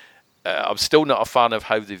 And I'm still not a fan of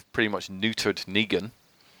how they've pretty much neutered Negan.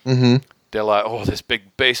 They're like, oh, this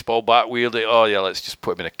big baseball bat wielder. Oh, yeah, let's just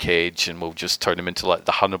put him in a cage and we'll just turn him into like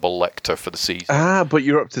the Hannibal Lecter for the season. But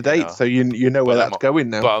you're up to date, so you know where that's going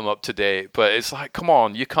now. But I'm up to date. But it's like, come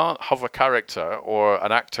on, you can't have a character or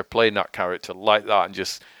an actor playing that character like that and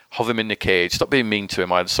just have him in the cage, stop being mean to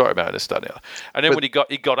him. I'd sort him out, this, that, and the other. And then when he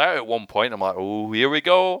got out at one point, I'm like, oh, here we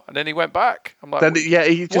go. And then he went back. I'm like,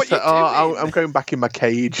 he just said, I'm going back in my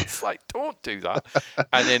cage. It's like, don't do that.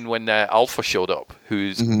 And then when Alpha showed up,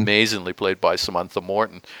 who's amazingly played by Samantha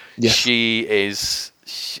Morton, she's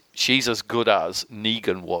as good as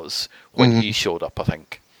Negan was when he showed up, I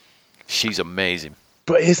think. She's amazing.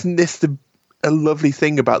 But isn't this a lovely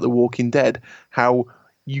thing about The Walking Dead? How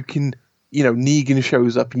you can, Negan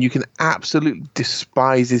shows up and you can absolutely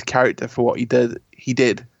despise his character for what he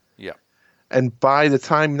did. Yeah. And by the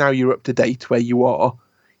time now you're up to date where you are,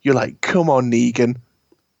 you're like, come on, Negan.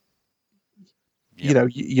 Yep.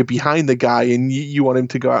 You're behind the guy and you want him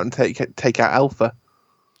to go out and take out Alpha.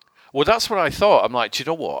 Well, that's what I thought. I'm like, do you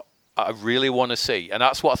know what? I really want to see, and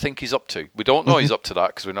that's what I think he's up to. We don't know he's up to that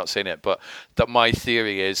because we're not seeing it, but that my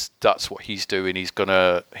theory is that's what he's doing. He's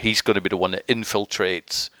gonna be the one that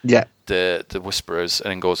infiltrates the Whisperers and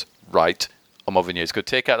then goes, right, I'm having you. He's gonna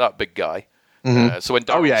take out that big guy. So when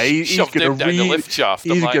Daryl shoved him down the lift shaft,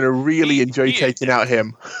 he's gonna really enjoy taking out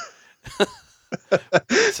him.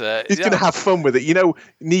 He's gonna have fun with it.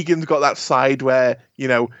 Negan's got that side where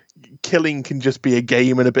killing can just be a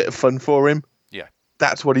game and a bit of fun for him.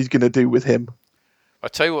 That's what he's going to do with him. I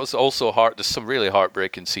tell you what's also hard. There's some really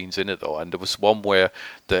heartbreaking scenes in it though, and there was one where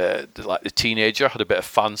the teenager had a bit of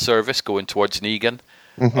fan service going towards Negan.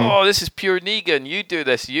 Oh, this is pure Negan. You do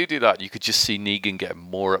this, you do that. You could just see Negan getting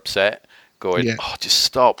more upset, going, "Oh, just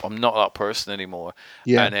stop! I'm not that person anymore."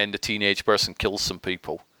 Yeah. And then the teenage person kills some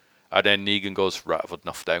people, and then Negan goes, "Right, I've had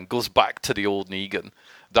enough down." Goes back to the old Negan.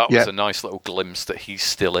 That was a nice little glimpse that he's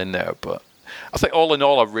still in there, but. I think all in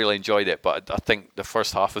all, I really enjoyed it, but I think the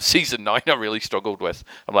first half of season 9 I really struggled with.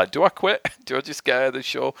 I'm like, do I quit? Do I just get out of the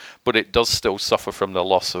show? But it does still suffer from the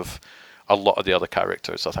loss of a lot of the other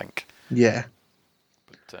characters, I think. Yeah.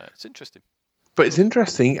 But it's interesting. But it's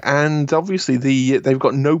interesting, and obviously they've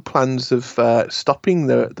got no plans of stopping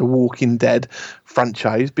the Walking Dead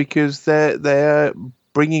franchise because they're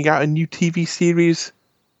bringing out a new TV series.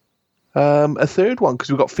 A third one, because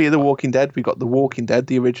we've got Fear the Walking Dead, we've got The Walking Dead,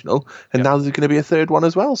 the original, and now there's going to be a third one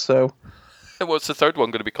as well. So, what's the third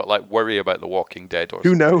one going to be called? Like Worry About the Walking Dead, or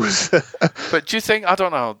who knows? But do you think? I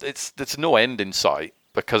don't know. There's no end in sight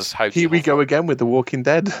because here we go again with The Walking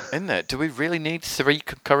Dead. Isn't it? Do we really need 3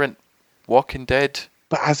 concurrent Walking Dead?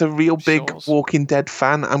 But as a real big Walking Dead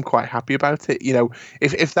fan, I'm quite happy about it.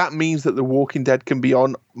 If that means that The Walking Dead can be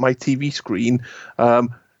on my TV screen,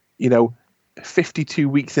 52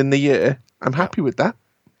 weeks in the year, I'm happy with that.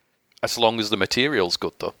 As long as the material's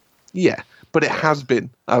good, though. Yeah, but it has been.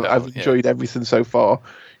 I've enjoyed everything so far.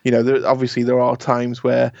 Obviously there are times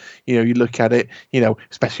where, you look at it,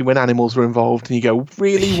 especially when animals are involved and you go,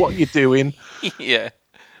 really, what you're doing? Yeah.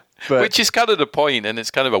 But, which is kind of the point, and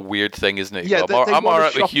it's kind of a weird thing, isn't it? Yeah, I'm all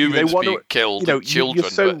right with humans being killed and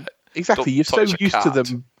children, exactly, you're so used to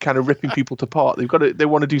them kind of ripping people apart. They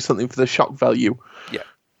want to do something for the shock value. Yeah.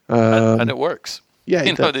 And it works. Yeah,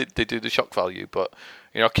 they do the shock value, but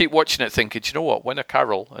I keep watching it, thinking, you know what? When are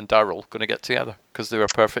Carol and Daryl going to get together? Because they're a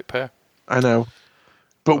perfect pair. I know,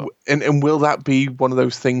 but and will that be one of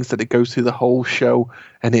those things that it goes through the whole show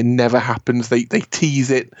and it never happens? They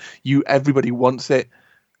tease it. Everybody wants it,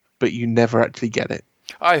 but you never actually get it.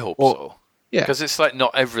 I hope so. Yeah, because it's like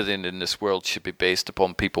not everything in this world should be based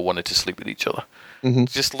upon people wanting to sleep with each other.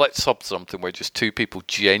 Just let's have something where just 2 people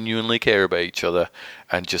genuinely care about each other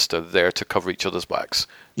and just are there to cover each other's backs.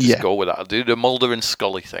 Just go with that. Do the Mulder and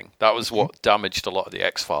Scully thing. That was what damaged a lot of the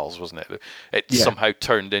X-Files, wasn't it? It somehow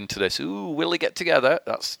turned into this, ooh, will they get together?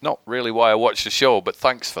 That's not really why I watched the show, but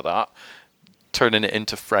thanks for that. Turning it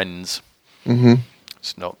into Friends.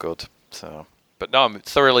 It's not good. So, but no, I'm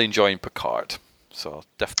thoroughly enjoying Picard. So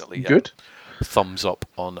definitely good. Thumbs up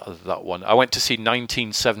on that one. I went to see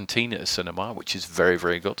 1917 at the cinema, which is very,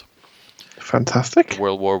 very good. Fantastic.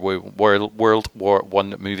 World War I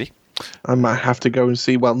movie. I might have to go and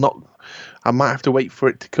see. I might have to wait for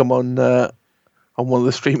it to come on one of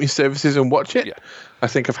the streaming services and watch it. Yeah. I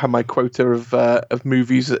think I've had my quota of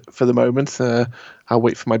movies for the moment. I'll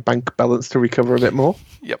wait for my bank balance to recover a bit more.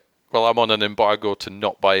 Yep. Well, I'm on an embargo to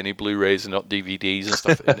not buy any Blu-rays and not DVDs and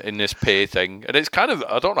stuff in this pay thing. And it's kind of,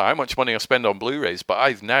 I don't know how much money I spend on Blu-rays, but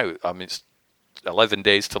it's 11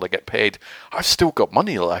 days till I get paid. I've still got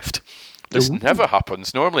money left. This never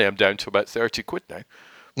happens. Normally I'm down to about 30 quid now.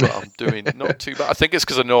 But I'm doing not too bad. I think it's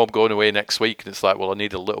because I know I'm going away next week, and it's like, well, I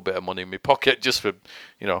need a little bit of money in my pocket just for,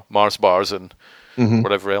 Mars bars and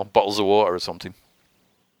whatever else, bottles of water or something.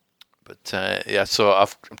 But so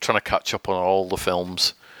I'm trying to catch up on all the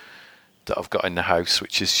films that I've got in the house,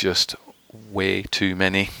 which is just way too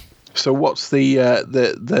many. So what's the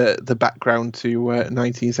background to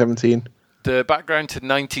 1917? The background to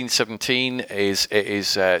 1917 is it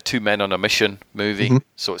is two men on a mission movie. Mm-hmm.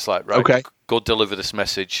 So it's like, right, go deliver this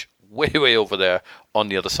message way over there on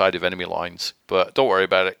the other side of enemy lines. But don't worry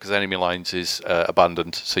about it because enemy lines is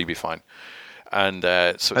abandoned, so you'll be fine. And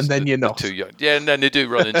so and then you're not. Too young. Yeah, and then they do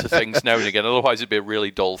run into things now and again. Otherwise, it'd be a really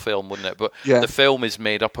dull film, wouldn't it? But the film is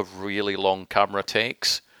made up of really long camera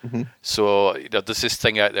takes. Mm-hmm. So there's this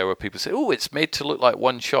thing out there where people say, "Oh, it's made to look like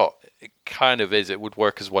one shot." It kind of is. It would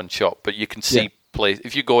work as one shot, but you can see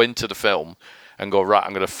if you go into the film and go, right,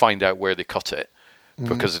 I'm going to find out where they cut it.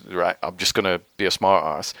 Because I'm just going to be a smart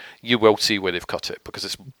ass. You will see where they've cut it because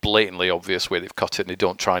it's blatantly obvious where they've cut it, and they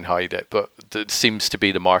don't try and hide it. But it seems to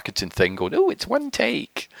be the marketing thing going, "Oh, it's one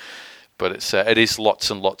take," but it is lots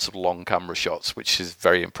and lots of long camera shots, which is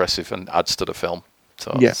very impressive and adds to the film.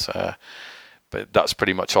 So but that's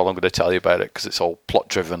pretty much all I'm going to tell you about it because it's all plot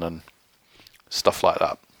driven and stuff like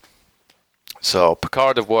that. So,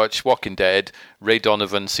 Picard I've watched, Walking Dead, Ray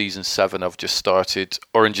Donovan Season 7 I've just started,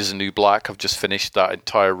 Orange is the New Black I've just finished that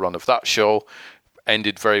entire run of that show,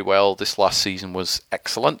 ended very well, this last season was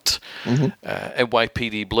excellent.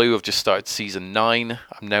 NYPD Blue I've just started Season 9,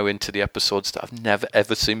 I'm now into the episodes that I've never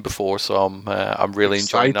ever seen before, so I'm really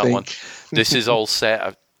enjoying that one. This is all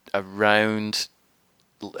set around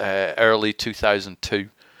early 2002.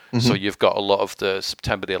 So you've got a lot of the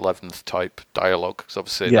September the 11th type dialogue, because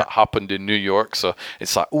obviously that happened in New York. So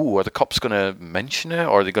it's like, are the cops going to mention it,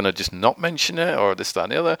 or are they going to just not mention it, or this, that,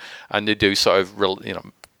 and the other? And they do sort of,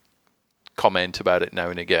 comment about it now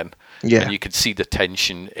and again. Yeah. And you can see the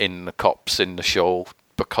tension in the cops in the show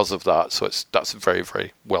because of that. So that's very,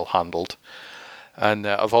 very well handled. And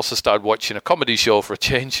I've also started watching a comedy show for a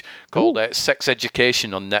change called Sex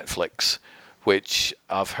Education on Netflix, which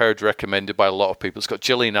I've heard recommended by a lot of people. It's got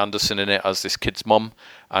Gillian Anderson in it as this kid's mum,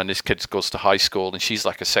 and this kid goes to high school, and she's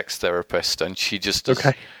like a sex therapist, and she just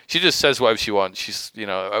she just says whatever she wants. She's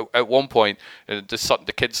at one point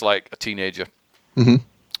the kid's like a teenager.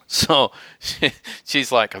 So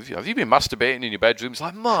she's like, have you been masturbating in your bedroom? It's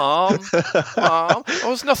like, Mom,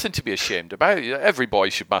 there's nothing to be ashamed about. Every boy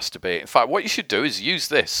should masturbate. In fact, what you should do is use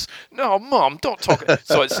this. No, Mom, don't talk.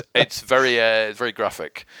 So it's very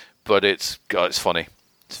graphic. But it's funny.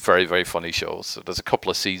 It's a very, very funny show. So there's a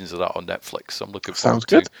couple of seasons of that on Netflix. So I'm looking forward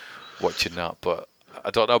to watching that. But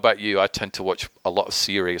I don't know about you. I tend to watch a lot of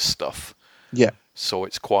serious stuff. Yeah. So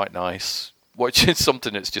it's quite nice watching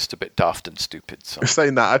something that's just a bit daft and stupid. So.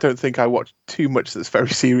 Saying that, I don't think I watch too much that's very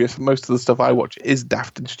serious. Most of the stuff I watch is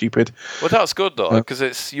daft and stupid. Well, that's good though,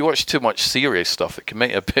 because you watch too much serious stuff. It can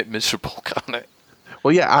make it a bit miserable, can't it?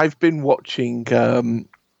 Well, yeah, I've been watching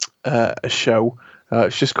a show.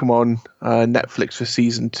 It's just come on Netflix for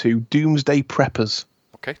season 2, Doomsday Preppers.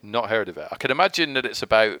 Okay, not heard of it. I can imagine that it's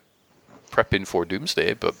about prepping for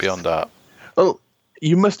Doomsday, but beyond that... Well,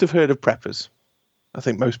 you must have heard of preppers. I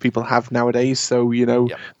think most people have nowadays. So,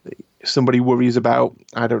 somebody worries about,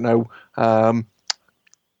 I don't know,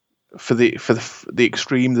 for the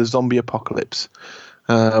extreme, the zombie apocalypse.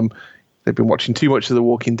 They've been watching too much of The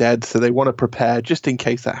Walking Dead, so they want to prepare just in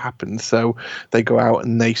case that happens. So they go out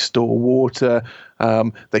and they store water,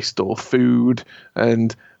 they store food,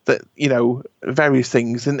 and various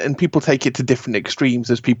things. And people take it to different extremes.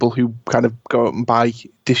 There's people who kind of go out and buy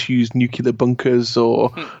disused nuclear bunkers,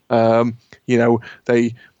 or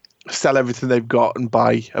they sell everything they've got and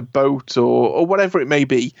buy a boat or whatever it may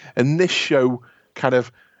be. And this show kind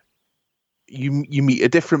of you meet a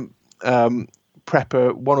different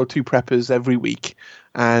prepper, one or two preppers every week,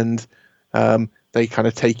 and they kind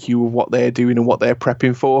of take you with what they're doing and what they're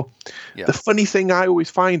prepping for. Yeah. The funny thing I always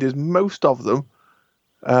find is most of them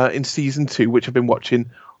in season 2, which I've been watching,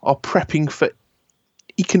 are prepping for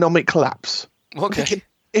economic collapse. Okay.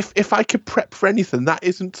 If I could prep for anything, that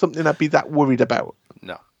isn't something I'd be that worried about.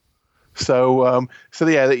 No. So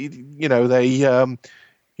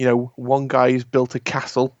one guy's built a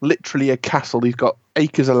castle, literally a castle. He's got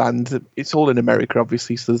acres of land. It's all in America,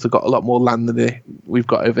 obviously, so they've got a lot more land than we've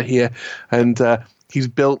got over here. And he's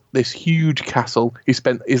built this huge castle. He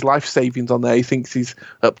spent his life savings on there. He thinks he's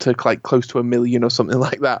up to like close to $1 million or something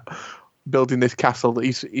like that, building this castle.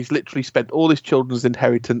 He's literally spent all his children's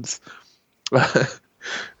inheritance,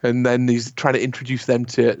 and then he's trying to introduce them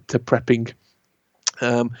to prepping.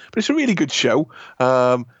 But it's a really good show.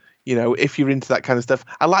 If you're into that kind of stuff.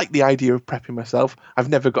 I like the idea of prepping myself. I've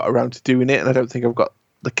never got around to doing it, and I don't think I've got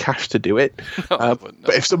the cash to do it. But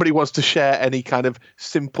if somebody wants to share any kind of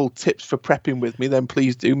simple tips for prepping with me, then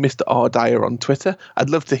please do. Mr. R. Dyer on Twitter. I'd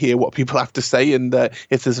love to hear what people have to say, and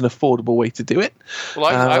if there's an affordable way to do it. Well,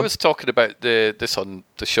 I was talking about this on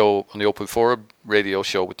the show on the Open Forum radio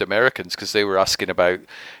show with the Americans because they were asking about,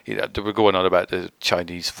 they were going on about the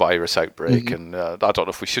Chinese virus outbreak, and I don't know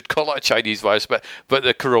if we should call it a Chinese virus, but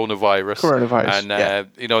the coronavirus.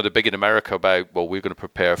 And, the big in America about, well, we're going to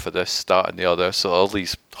prepare for this, that, and the other. So all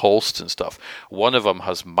these hosts and stuff. One of them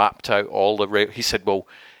has mapped out all the. He said, well,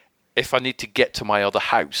 if I need to get to my other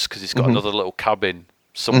house, because he's got another little cabin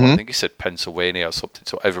somewhere, I think he said Pennsylvania or something,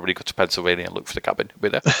 so everybody go to Pennsylvania and look for the cabin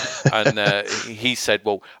with there. And he said,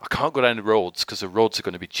 well, I can't go down the roads because the roads are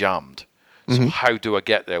going to be jammed. So how do I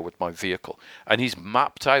get there with my vehicle? And he's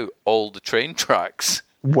mapped out all the train tracks.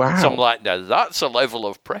 Wow. So I'm like, now that's a level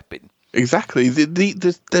of prepping. Exactly.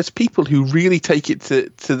 There's people who really take it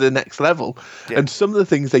to the next level, and some of the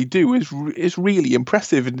things they do is really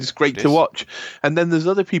impressive and it's great to watch. And then there's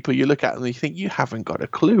other people you look at and you think, you haven't got a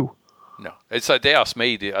clue. No, it's like they asked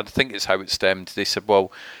me. I think it's how it stemmed. They said,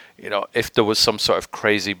 "Well, if there was some sort of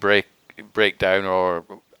crazy breakdown or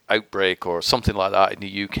outbreak or something like that in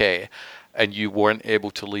the UK, and you weren't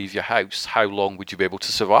able to leave your house, how long would you be able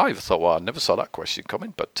to survive?" I thought, well, I never saw that question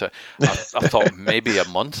coming, but I thought maybe a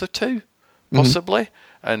month or two, possibly,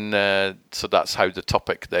 and so that's how the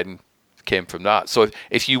topic then came from that. So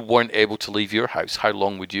if you weren't able to leave your house, how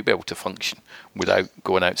long would you be able to function without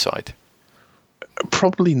going outside?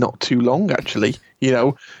 Probably not too long, actually.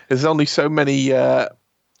 There's only so many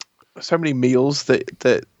meals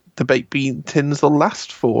that the baked bean tins will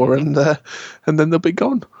last for, and then they'll be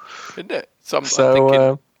gone. Isn't it? So I'm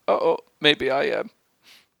thinking, maybe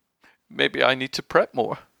I need to prep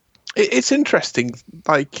more. It's interesting.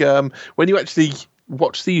 Like when you actually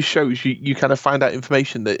watch these shows, you kind of find out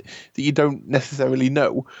information that you don't necessarily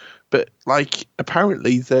know. But like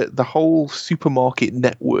apparently the whole supermarket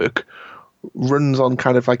network runs on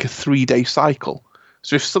kind of like a 3-day cycle.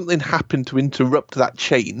 So if something happened to interrupt that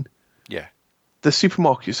chain, the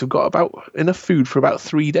supermarkets have got about enough food for about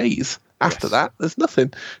 3 days. After that, there's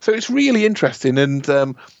nothing. So it's really interesting. And,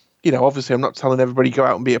 obviously I'm not telling everybody go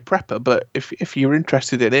out and be a prepper, but if you're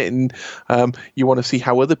interested in it and you want to see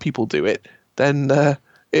how other people do it, then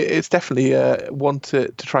it's definitely one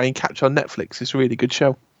to try and catch on Netflix. It's a really good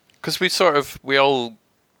show. Because we all,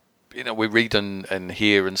 we read and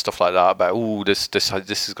hear and stuff like that about, this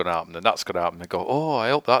is going to happen and that's going to happen. And go,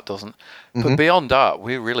 I hope that doesn't. But beyond that,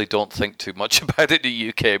 we really don't think too much about it in the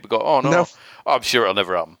UK. We go, no. I'm sure it'll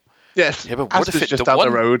never happen. Yes. Yeah, but what if just down the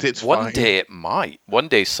road? It's one fine. day it might. One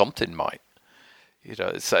day something might.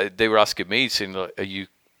 They were asking me, saying, "Are you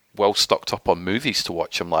well stocked up on movies to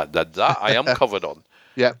watch?" I'm like, that I am covered on.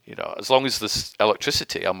 Yeah. As long as there's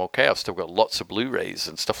electricity, I'm okay. I've still got lots of Blu-rays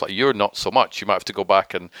and stuff like. You're not so much. You might have to go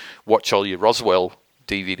back and watch all your Roswell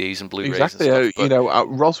DVDs and Blu-rays. Exactly. And stuff,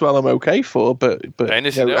 Roswell I'm okay for, but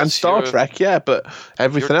anything else, and Star Trek, but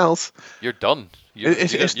everything else, you're done.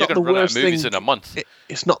 It's not the worst thing. In a month.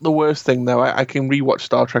 It's not the worst thing though. I can rewatch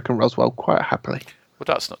Star Trek and Roswell quite happily. Well,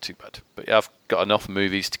 that's not too bad. But I've got enough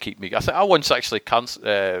movies to keep me. I think I once actually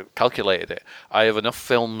calculated it. I have enough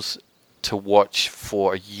films to watch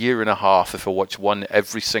for a year and a half if I watch one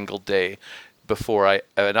every single day. And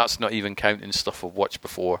that's not even counting stuff I've watched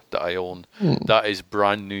before that I own. That is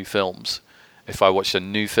brand new films. If I watched a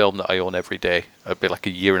new film that I own every day, it'd be like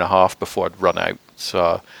a year and a half before I'd run out.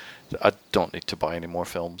 So I don't need to buy any more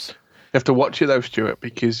films. You have to watch it though, Stuart,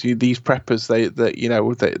 because these preppers,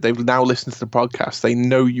 they've now listened to the podcast. They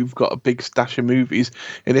know you've got a big stash of movies,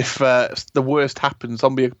 and if the worst happens,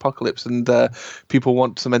 zombie apocalypse, and people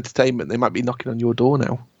want some entertainment, they might be knocking on your door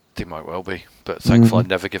now. They might well be, but thankfully I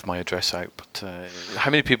never give my address out. But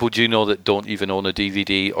how many people do you know that don't even own a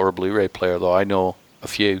DVD or a Blu-ray player? Though I know a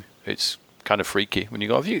few. It's kind of freaky when you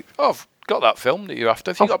go, I've got that film that you're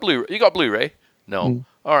after. You got Blu-ray? No.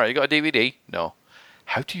 All right, you got a DVD? No.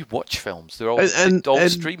 How do you watch films? They're all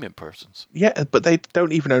streaming persons. Yeah, but they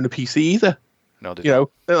don't even own a PC either. No, they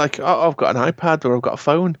don't. They're like, I've got an iPad or I've got a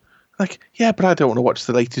phone. Like, yeah, but I don't want to watch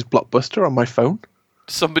the latest blockbuster on my phone.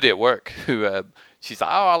 Somebody at work who she's like,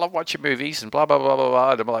 I love watching movies and blah blah blah blah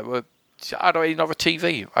blah. And I'm like, well, I don't even have a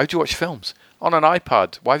TV. How do you watch films? On an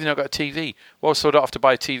iPad. Why have you not got a TV? Well, so I don't have to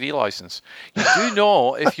buy a TV license. You do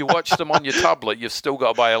know if you watch them on your tablet, you've still got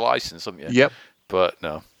to buy a license, haven't you? Yep. But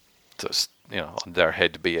no, just on their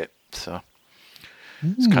head be it. So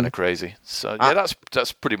it's kind of crazy. So yeah,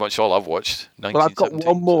 that's pretty much all I've watched. Well, I've got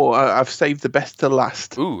one more. I've saved the best to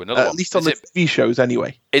last. Ooh, another one. At least on the TV shows,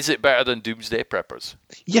 anyway. Is it better than Doomsday Preppers?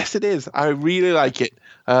 Yes, it is. I really like it.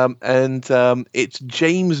 And it's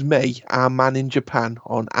James May, Our Man in Japan,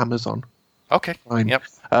 on Amazon. Okay. Fine. Yep.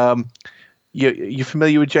 You're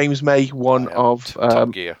familiar with James May? One of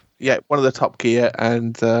Top Gear. Yeah, one of the Top Gear,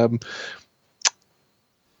 and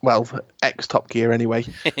ex Top Gear anyway.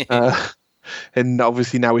 and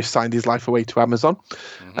obviously now he's signed his life away to Amazon.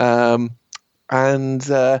 A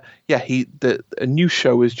new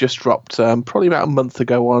show has just dropped probably about a month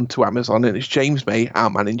ago onto Amazon, and it's James May, Our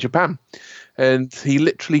Man in Japan. And he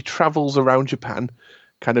literally travels around Japan,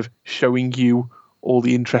 kind of showing you all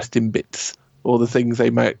the interesting bits, all the things they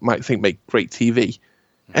might think make great TV.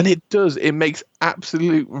 And it does. It makes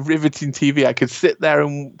absolute riveting TV. I could sit there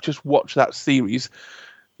and just watch that series,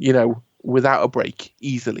 without a break,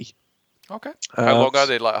 easily. Okay. How long are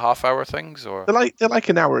they? Like half-hour things, or they're like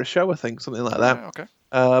an hour a show, I think, something like that.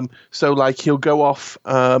 Okay. So like he'll go off.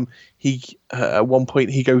 He at one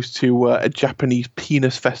point he goes to a Japanese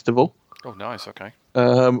penis festival. Oh, nice. Okay.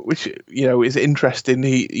 Which is interesting.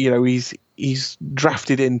 He's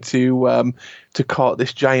drafted in to cart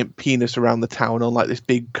this giant penis around the town on like this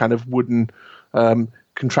big kind of wooden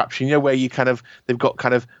contraption. Where they've got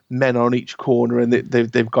kind of men on each corner, and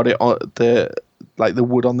they've got it on the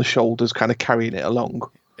wood on the shoulders, kind of carrying it along.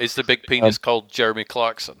 Is the big penis called Jeremy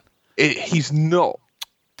Clarkson? He's not.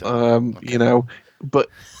 But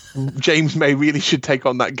James May really should take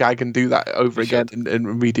on that gag and do that over again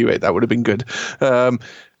and redo it. That would have been good.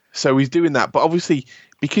 So he's doing that. But obviously,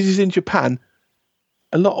 because he's in Japan,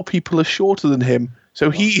 a lot of people are shorter than him. So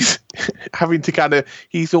he's having to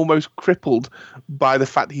he's almost crippled by the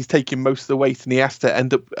fact he's taking most of the weight, and he has to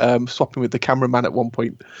end up swapping with the cameraman at one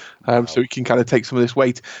point so he can kind of take some of this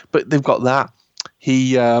weight. But they've got that.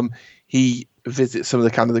 He visits some of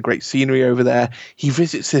the great scenery over there. He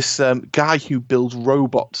visits this guy who builds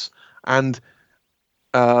robots, and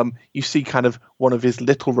you see kind of one of his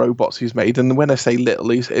little robots he's made. And when I say little,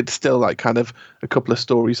 it's still like kind of a couple of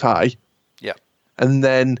stories high. Yeah. And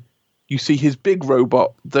then you see his big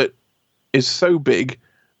robot that is so big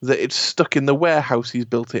that it's stuck in the warehouse he's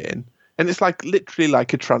built it in. And it's like literally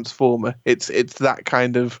like a transformer. It's that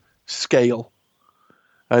kind of scale.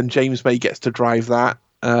 And James May gets to drive that.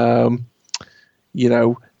 There's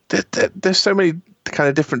so many kind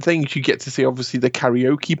of different things. You get to see, obviously, the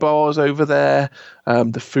karaoke bars over there,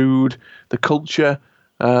 the food, the culture,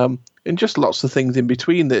 and just lots of things in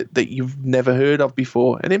between that you've never heard of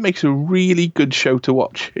before. And it makes a really good show to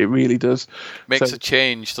watch. It really does. Makes a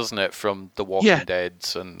change, doesn't it, from The Walking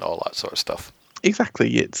Deads and all that sort of stuff.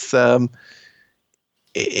 Exactly. It's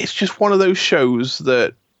just one of those shows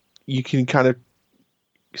that you can kind of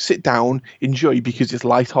sit down, enjoy, because it's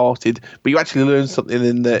light-hearted, but you actually learn something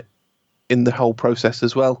in the whole process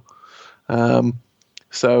as well.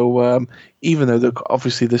 So even though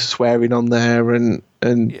obviously there's swearing on there and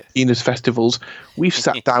Ina's festivals, we've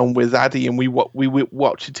sat down with Addie and we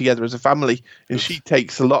watch it together as a family, and she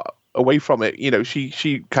takes a lot away from it.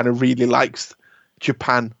 She kind of really likes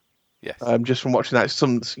Japan. Yes. Just from watching that,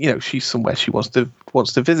 she's somewhere she wants to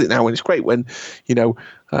visit now, and it's great when you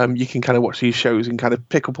can kind of watch these shows and kind of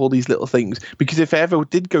pick up all these little things. Because if I ever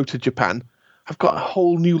did go to Japan, I've got a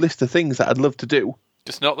whole new list of things that I'd love to do.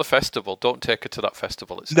 Just not the festival. Don't take her to that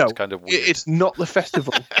festival. It No, sounds kind of weird. It's not the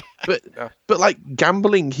festival, but like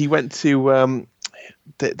gambling, he went to.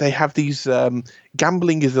 They have these.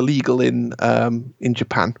 Gambling is illegal in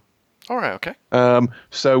Japan. All right. Okay.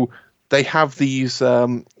 So they have these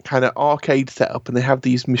kind of arcade set up, and they have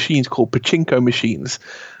these machines called pachinko machines,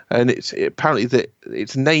 and apparently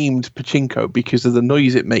it's named pachinko because of the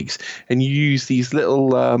noise it makes, and you use these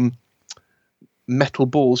little metal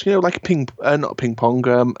balls, like not ping pong,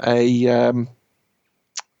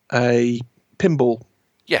 a pinball.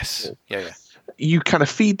 Yes. Yeah. You kind of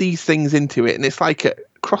feed these things into it, and it's like a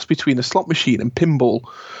cross between a slot machine and pinball.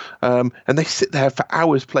 And they sit there for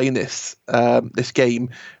hours playing this game,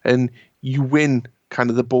 and you win kind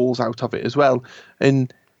of the balls out of it as well.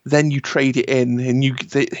 And then you trade it in, and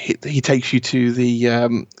he takes you to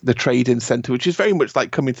the trade-in center, which is very much like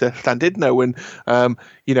coming to Llandudno, and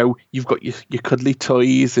you've got your cuddly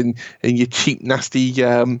toys and your cheap, nasty,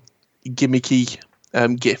 gimmicky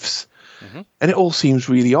gifts. Mm-hmm. And it all seems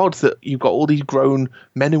really odd that you've got all these grown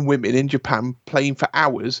men and women in Japan playing for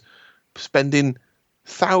hours, spending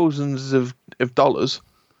thousands of dollars,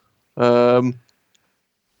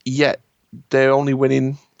 yet they're only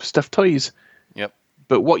winning stuffed toys. Yep.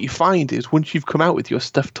 But what you find is once you've come out with your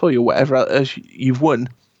stuffed toy or whatever else you've won,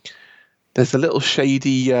 there's a little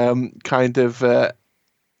shady kind of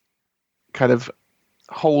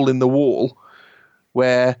hole in the wall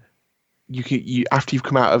where you after you've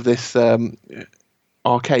come out of this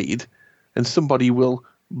arcade, and somebody will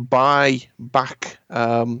buy back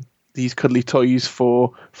these cuddly toys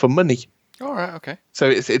for money. All right, okay. So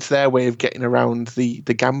it's their way of getting around the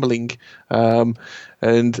gambling,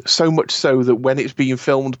 and so much so that when it's being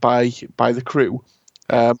filmed by the crew,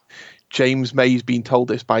 James May's been told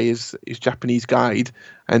this by his Japanese guide,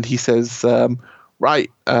 and he says,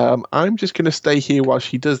 I'm just going to stay here while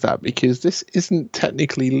she does that because this isn't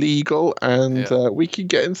technically legal and we could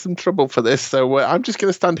get in some trouble for this. So I'm just going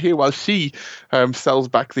to stand here while she sells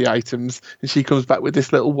back the items and she comes back with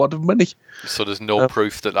this little wad of money. So there's no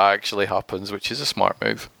proof that actually happens, which is a smart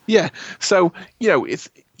move. Yeah. So, it's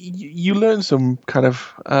you learn some kind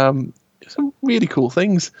of some really cool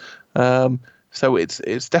things. So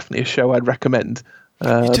it's definitely a show I'd recommend.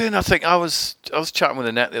 You do, and I think I was chatting with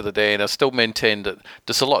Annette the other day, and I still maintain that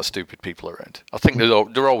there's a lot of stupid people around. I think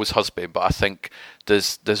there always has been, but I think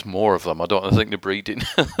there's more of them. I think they're breeding.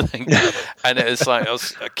 And it's like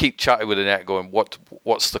I keep chatting with Annette, going,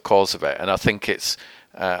 what's the cause of it? And I think it's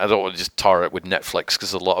I don't want to just tar it with Netflix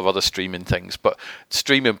because there's a lot of other streaming things, but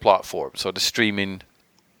streaming platforms or the streaming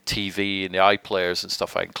TV and the iPlayers and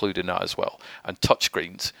stuff, I include in that as well, and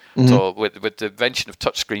touchscreens. So with the invention of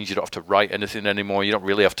touchscreens, you don't have to write anything anymore. You don't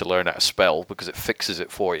really have to learn how to spell because it fixes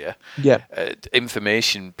it for you. Yeah.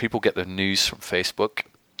 Information, people get their news from Facebook.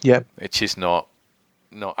 Yeah. Which is not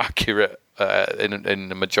accurate in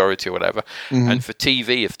the majority or whatever. And for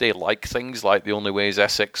TV, if they like things like The Only Way is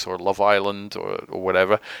Essex or Love Island or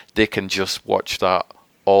whatever, they can just watch that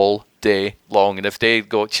all day long. And if they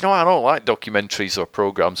go, do you know, I don't like documentaries or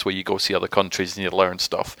programs where you go see other countries and you learn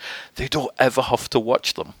stuff, they don't ever have to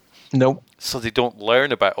watch them. No. So they don't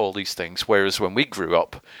learn about all these things. Whereas when we grew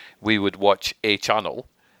up, we would watch a channel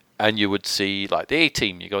and you would see like the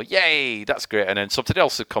A-Team. You go, yay, that's great. And then something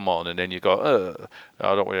else would come on and then you go,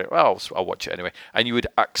 I don't really, well, I'll watch it anyway. And you would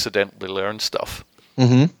accidentally learn stuff.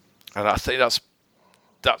 And I think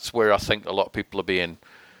that's where I think a lot of people are being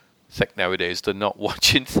thick nowadays. They're not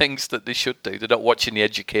watching things that they should do. They're not watching the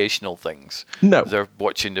educational things. No. They're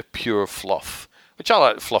watching the pure fluff, which I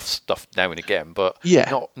like fluff stuff now and again, but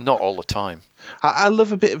not all the time. I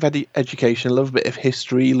love a bit of education. I love a bit of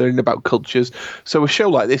history, learning about cultures. So a show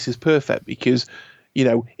like this is perfect because,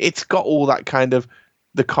 it's got all that kind of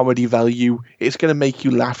the comedy value. It's going to make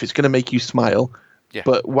you laugh. It's going to make you smile. Yeah.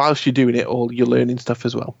 But whilst you're doing it all, you're learning stuff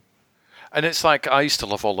as well. And it's like, I used to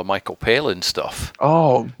love all the Michael Palin stuff.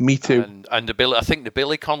 Oh, me too. And I think the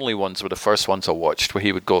Billy Connolly ones were the first ones I watched, where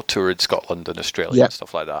he would go tour in Scotland and Australia and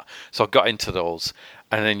stuff like that. So I got into those.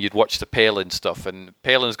 And then you'd watch the Palin stuff. And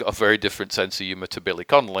Palin's got a very different sense of humour to Billy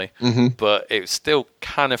Connolly. But it was still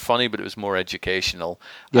kind of funny, but it was more educational.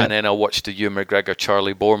 Yeah. And then I watched the Ewan McGregor,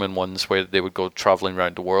 Charlie Borman ones, where they would go travelling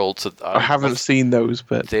around the world. So I haven't seen those,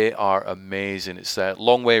 but they are amazing. It's a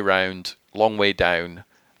long way round, long way down.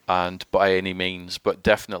 And by any means, but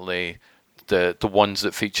definitely the ones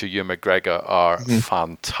that feature Ewan McGregor are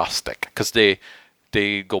fantastic because they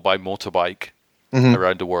go by motorbike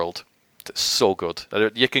around the world. It's so good.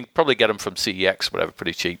 You can probably get them from CEX, whatever,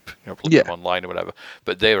 pretty cheap. Look them online or whatever.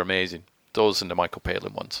 But they're amazing. Those and the Michael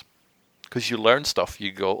Palin ones, because you learn stuff.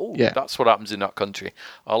 You go, that's what happens in that country.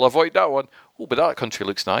 I'll avoid that one. Oh, but that country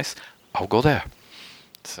looks nice. I'll go there.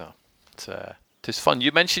 So it's fun.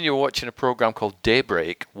 You mentioned you were watching a program called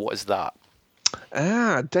Daybreak. What is that?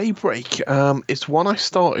 Daybreak. It's one I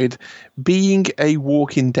started. Being a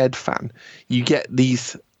Walking Dead fan, you get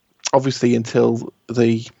these, obviously, until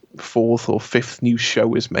the 4th or 5th new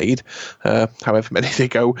show is made, however many they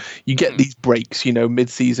go, you get these breaks,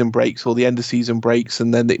 mid-season breaks or the end of season breaks,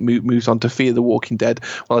 and then it moves on to Fear the Walking Dead.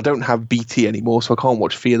 Well, I don't have BT anymore, so I can't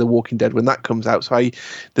watch Fear the Walking Dead when that comes out. So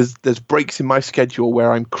there's breaks in my schedule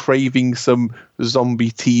where I'm craving some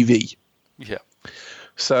zombie TV. Yeah.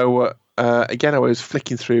 So again, I was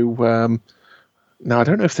flicking through. Now I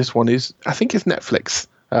don't know if this one is. I think it's Netflix.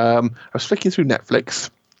 I was flicking through Netflix.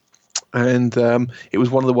 And it was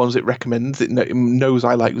one of the ones it recommends. It knows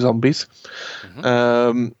I like zombies.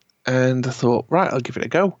 And I thought, right, I'll give it a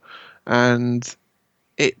go. And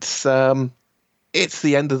it's the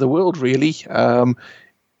end of the world, really.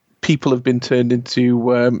 People have been turned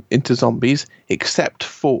into zombies, except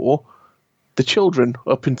for the children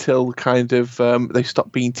up until kind of they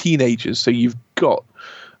stop being teenagers. So you've got,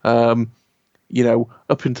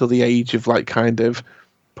 up until the age of like kind of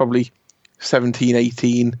probably 17,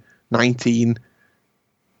 18, 19,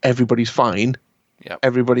 everybody's fine. Yep.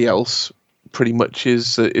 Everybody else pretty much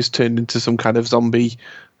is turned into some kind of zombie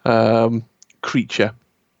creature.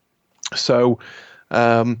 So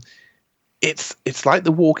it's like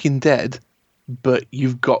The Walking Dead, but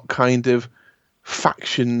you've got kind of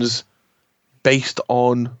factions based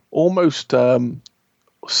on almost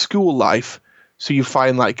school life. So you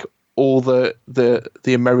find like all the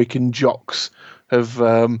American jocks have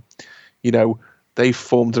they've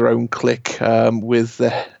formed their own clique with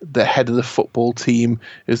the head of the football team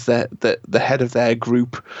is the head of their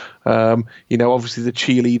group. Obviously the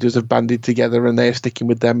cheerleaders have banded together and they're sticking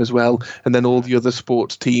with them as well. And then all the other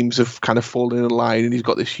sports teams have kind of fallen in line, and he's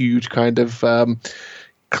got this huge kind of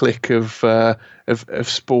clique of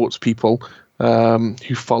sports people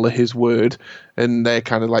who follow his word, and they're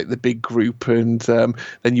kind of like the big group. And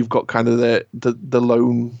then you've got kind of the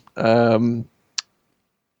lone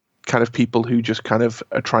kind of people who just kind of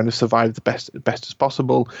are trying to survive the best as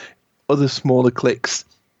possible. Other smaller cliques,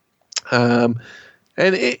 and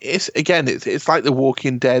it's like The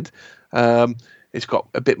Walking Dead. It's got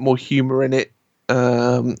a bit more humor in it,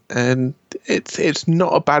 and it's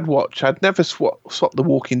not a bad watch. I'd never swap The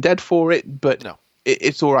Walking Dead for it, but no.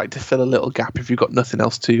 It's all right to fill a little gap if you've got nothing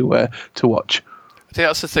else to watch. I think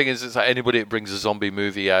that's the thing, is it's like anybody that brings a zombie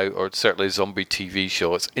movie out, or certainly a zombie TV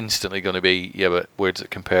show, it's instantly going to be, but where does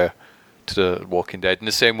it compare to The Walking Dead? In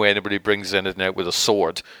the same way anybody brings anything out with a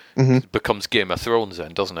sword, it becomes Game of Thrones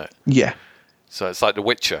then, doesn't it? Yeah. So it's like The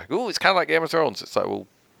Witcher. Oh, it's kind of like Game of Thrones. It's like, well,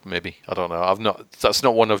 maybe. I don't know. That's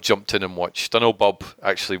not one I've jumped in and watched. I know Bob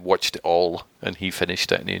actually watched it all, and he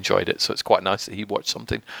finished it and he enjoyed it, so it's quite nice that he watched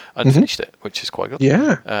something and finished it, which is quite good.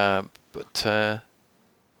 Yeah.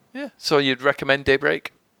 Yeah, so you'd recommend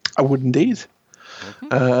Daybreak? I would indeed.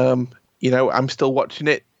 I'm still watching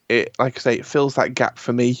it. It, like I say, it fills that gap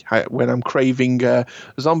for me when I'm craving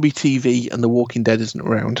zombie TV and The Walking Dead isn't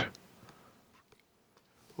around.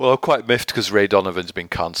 Well, I'm quite miffed because Ray Donovan's been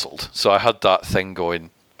cancelled. So I had that thing going,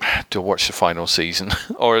 do I watch the final season?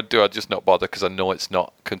 Or do I just not bother because I know it's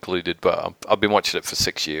not concluded? But I've been watching it for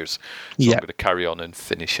 6 years. So I'm going to carry on and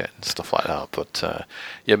finish it and stuff like that. But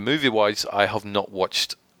movie-wise, I have not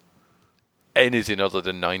watched anything other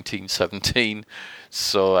than 1917,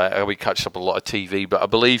 so we catched up a lot of TV. But I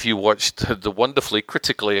believe you watched the wonderfully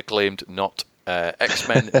critically acclaimed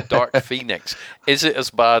X-Men Dark Phoenix. Is it as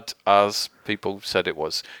bad as people said it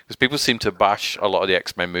was? Because people seem to bash a lot of the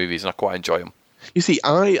X-Men movies, and I quite enjoy them. You see,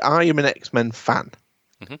 I am an X-Men fan,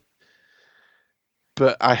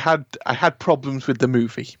 but I had problems with the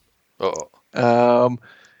movie.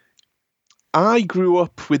 I grew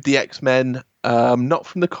up with the X-Men, not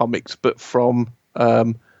from the comics, but from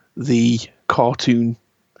the cartoon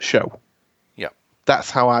show. Yeah. That's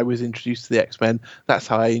how I was introduced to the X-Men. That's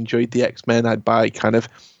how I enjoyed the X-Men. I'd buy kind of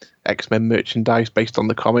X-Men merchandise based on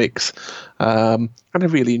the comics, and I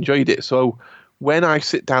really enjoyed it. So when I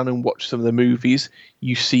sit down and watch some of the movies,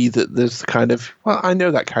 you see that there's kind of, well, I know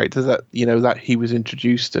that character, that that he was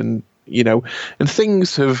introduced, and and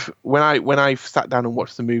things have, when I've sat down and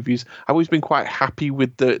watched the movies, I've always been quite happy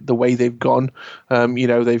with the way they've gone.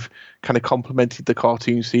 They've kind of complemented the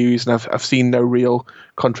cartoon series, and I've seen no real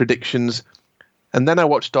contradictions. And then I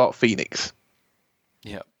watched Dark Phoenix.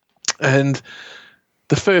 Yeah. And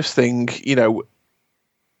the first thing,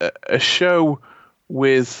 a show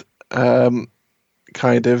with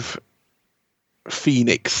kind of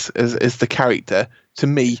Phoenix as the character, to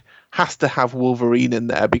me, has to have Wolverine in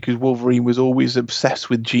there, because Wolverine was always obsessed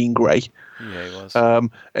with Jean Grey. Yeah, he was.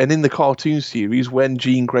 And in the cartoon series, when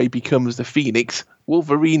Jean Grey becomes the Phoenix,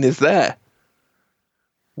 Wolverine is there.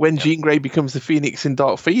 When Jean Grey becomes the Phoenix in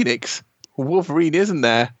Dark Phoenix, Wolverine isn't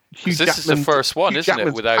there. This is the first one, isn't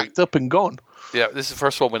it? Without packed up and gone. Yeah, this is the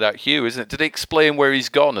first one without Hugh, isn't it? Did they explain where he's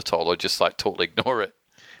gone at all, or just like totally ignore it?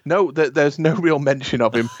 No, there's no real mention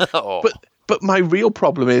of him. But my real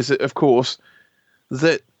problem is, of course,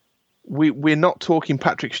 that we're not talking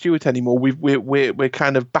Patrick Stewart anymore. We're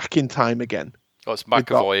kind of back in time again. Oh, it's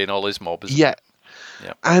McAvoy and all his mob, isn't it?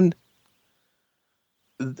 Yeah. And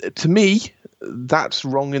to me, that's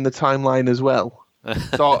wrong in the timeline as well.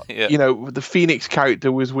 So, the Phoenix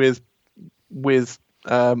character was with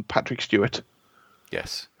Patrick Stewart.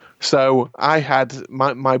 Yes. So I had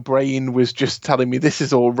my brain was just telling me this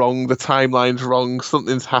is all wrong. The timeline's wrong.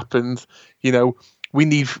 Something's happened. We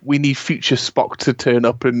need future Spock to turn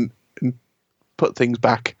up and put things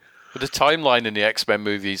back. But the timeline in the X-Men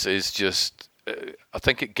movies is just, I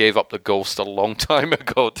think it gave up the ghost a long time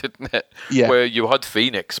ago, didn't it? Yeah. Where you had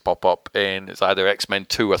Phoenix pop up in, it's either X-Men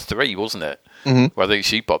 2 or 3, wasn't it? Mm-hmm. Where I think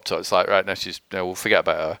she popped up. It's like, right, now we'll forget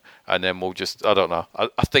about her. And then we'll just, I don't know.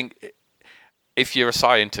 I think if you're a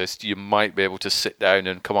scientist, you might be able to sit down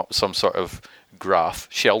and come up with some sort of graph,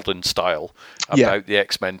 Sheldon style, about the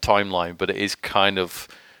X-Men timeline, but it is kind of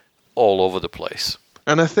all over the place.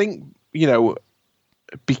 And I think,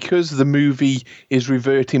 because the movie is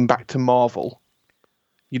reverting back to Marvel,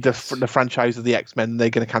 the franchise of the X-Men, they're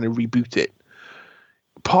going to kind of reboot it.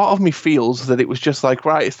 Part of me feels that it was just like,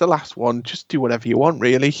 right, it's the last one, just do whatever you want,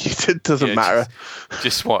 really. It doesn't matter.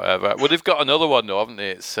 Just whatever. Well, they've got another one, though, haven't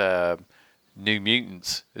they? It's New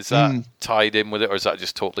Mutants. Is that tied in with it, or is that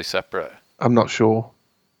just totally separate? I'm not sure.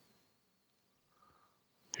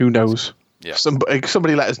 Who knows? Yeah.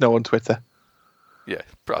 Somebody let us know on Twitter. Yeah,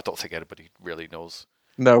 but I don't think anybody really knows.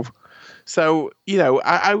 No. So,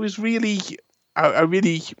 I was really, I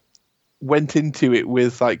really went into it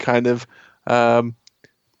with like kind of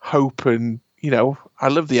hope, and I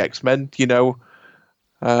love the X-Men,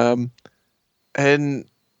 and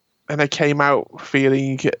I came out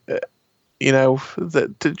feeling,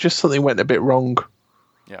 that just something went a bit wrong.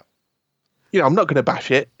 Yeah. I'm not going to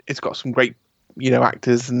bash it. It's got some great,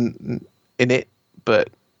 actors in it, but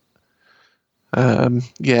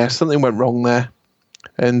something went wrong there,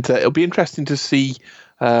 and it'll be interesting to see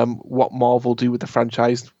what Marvel do with the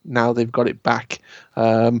franchise now they've got it back.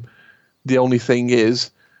 The only thing is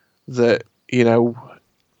that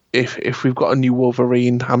if we've got a new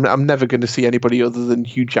Wolverine, I'm never going to see anybody other than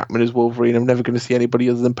Hugh Jackman as Wolverine. I'm never going to see anybody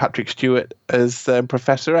other than Patrick Stewart as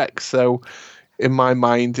Professor X. So in my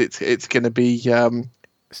mind, it's going to be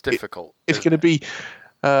it's difficult. It's going to be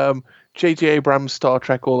J.J. Abrams' Star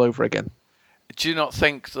Trek all over again. Do you not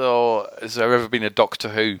think, though, has there ever been a Doctor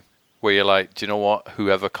Who where you're like, do you know what,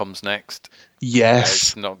 whoever comes next, yes,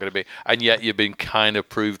 it's not going to be, and yet you've been kind of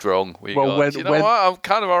proved wrong. Do you know what, I'm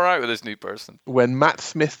kind of all right with this new person. When Matt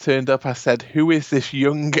Smith turned up, I said, who is this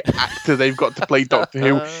young actor they've got to play Doctor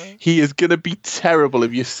Who? He is going to be terrible.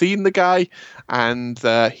 Have you seen the guy? And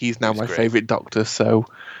he's now my favourite Doctor, so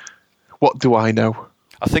what do I know?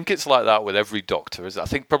 I think it's like that with every Doctor. I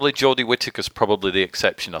think probably Jodie Whittaker's probably the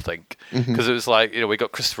exception, I think. Because it was like, we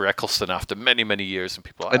got Christopher Eccleston after many, many years, and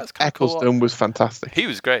people are like, that's kind of cool. Eccleston was fantastic. He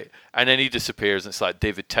was great. And then he disappears, and it's like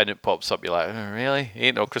David Tennant pops up. You're like, oh, really? He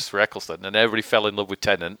ain't no Christopher Eccleston. And everybody fell in love with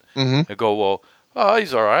Tennant. And go, well,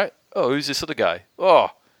 he's all right. Oh, who's this other guy?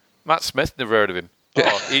 Oh, Matt Smith, never heard of him.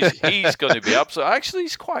 Oh, he's going to be absolutely. Actually,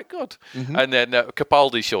 he's quite good. And then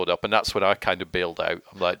Capaldi showed up, and that's when I kind of bailed out.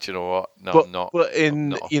 I'm like, do you know what? No, I'm not. But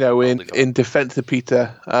in defense of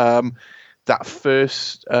Peter, that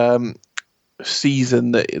first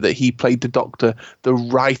season that he played the Doctor, the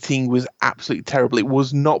writing was absolutely terrible. It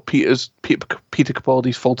was not Peter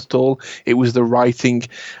Capaldi's fault at all. It was the writing,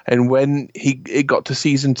 and when it got to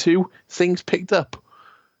season 2, things picked up.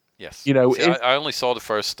 Yes. I only saw the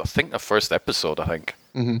first episode, I think.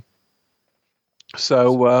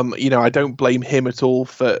 So, I don't blame him at all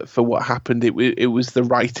for what happened. It was the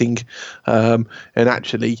writing. And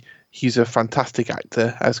actually, he's a fantastic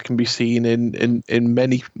actor, as can be seen in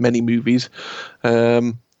many, many movies.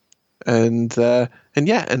 And I'm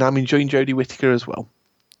enjoying Jodie Whittaker as well.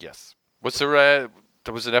 Yes. Was there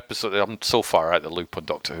was an episode, I'm so far out the loop on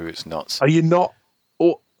Doctor Who, it's nuts. Are you not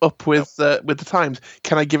up with the times?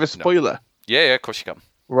 Can I give a spoiler? No. Yeah, of course you can.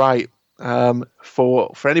 Right.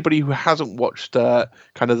 For anybody who hasn't watched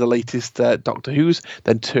kind of the latest Doctor Who's,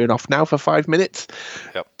 then turn off now for 5 minutes.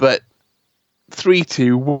 Yep. But 3,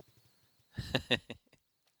 2, 1.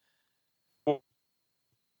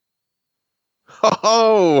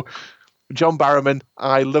 Oh, John Barrowman,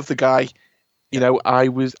 I love the guy. I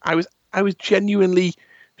was genuinely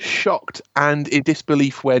shocked and in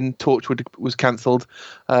disbelief when Torchwood was cancelled.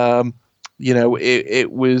 It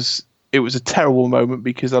was a terrible moment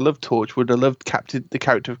because I loved Torchwood. I loved the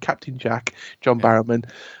character of Captain Jack, John Barrowman,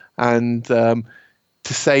 and to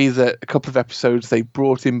say that a couple of episodes they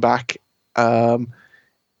brought him back,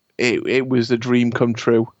 it was a dream come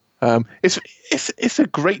true. It's a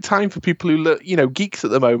great time for people who look, geeks at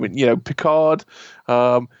the moment. Picard,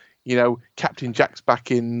 Captain Jack's back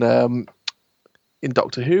in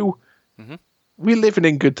Doctor Who. We're living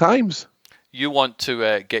in good times. You want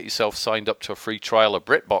to get yourself signed up to a free trial of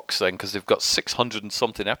BritBox then, because they've got 600 and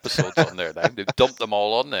something episodes on there now. They've dumped them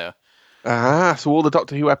all on there. So all the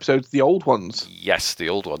Doctor Who episodes, the old ones? Yes, the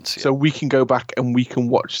old ones. Yeah. So we can go back and we can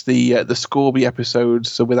watch the Scorby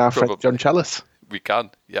episodes with our friend John Challis. We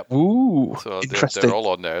can, yep. Ooh, so interesting. They're all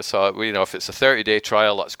on there. So, if it's a 30-day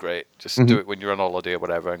trial, that's great. Just do it when you're on holiday or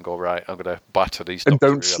whatever and go, right, I'm going to batter these and Doctor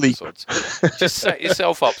don't Who sleep. episodes. Just set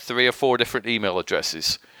yourself up 3 or 4 different email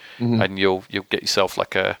addresses and you'll get yourself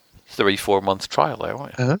like a 3-4 month trial there,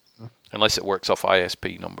 won't you? Unless it works off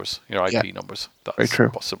ISP numbers, IP numbers. That's very true.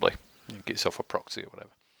 Possibly. You get yourself a proxy or whatever.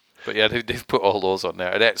 But yeah, they've put all those on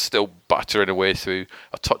there. And it's still battering away through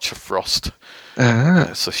A Touch of Frost.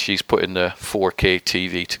 So she's putting the 4K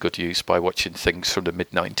TV to good use by watching things from the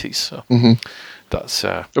mid-90s. So that's...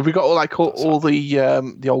 Have we got all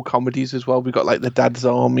the old comedies as well? We've got like the Dad's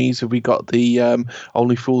Armies. Have we got the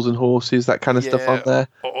Only Fools and Horses, that kind of stuff on there?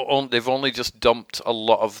 They've only just dumped a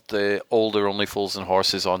lot of the older Only Fools and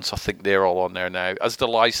Horses on, so I think they're all on there now. As the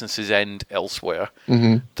licenses end elsewhere,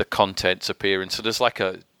 the content's appearing. So there's like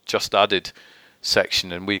a just added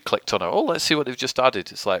section, and we clicked on it. Oh, let's see what they've just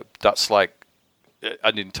added. It's like that's like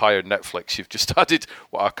an entire Netflix you've just added.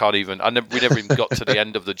 Well, I can't even. We never even got to the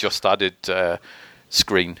end of the just added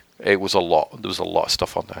screen. It was a lot. There was a lot of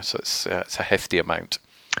stuff on there, so it's a hefty amount.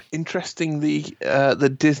 Interestingly,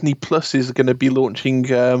 the Disney Plus is going to be launching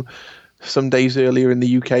some days earlier in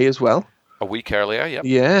the UK as well. A week earlier, yeah.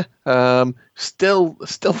 Yeah. Still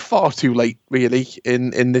far too late, really,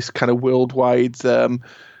 in this kind of worldwide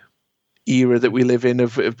era that we live in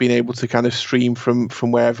of being able to kind of stream from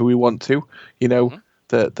wherever we want to. You know,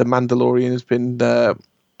 the Mandalorian has been,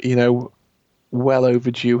 well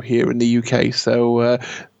overdue here in the UK. So,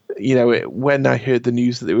 when I heard the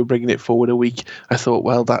news that they were bringing it forward a week, I thought,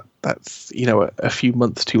 well, that's a few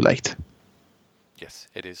months too late. Yes,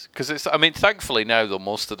 it is. Because thankfully now, though,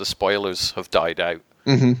 most of the spoilers have died out.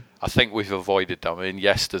 Mm-hmm. I think we've avoided them.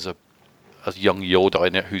 Yes, there's a young Yoda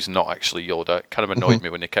in it who's not actually Yoda. It kind of annoyed me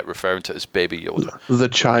when they kept referring to it as Baby Yoda. The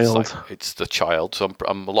child. It's the child. So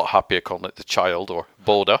I'm a lot happier calling it the child, or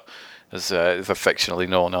Boda, as affectionately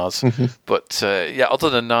known as. Mm-hmm. But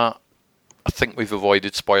other than that, I think we've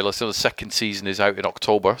avoided spoilers. So the second season is out in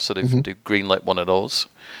October, so they've greenlit one of those.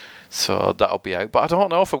 So that'll be out. But I don't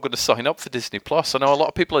know if I'm going to sign up for Disney Plus. I know a lot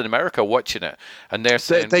of people in America are watching it, and they're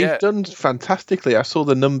saying they've done fantastically. I saw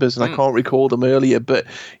the numbers, and I can't recall them earlier. But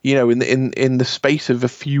in the space of a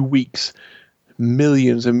few weeks,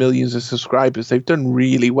 millions and millions of subscribers. They've done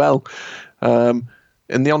really well. And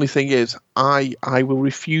the only thing is, I will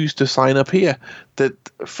refuse to sign up here. That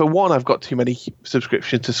for one, I've got too many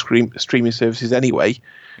subscriptions to streaming services anyway.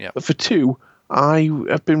 Yeah. But for two, I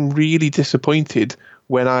have been really disappointed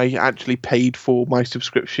when I actually paid for my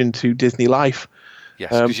subscription to Disney Life.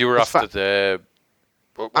 Yes, because you were after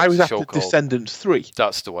I was after Descendants 3.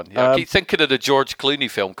 That's the one. Yeah, I keep thinking of the George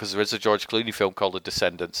Clooney film, because there is a George Clooney film called The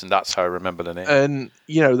Descendants, and that's how I remember the name. And,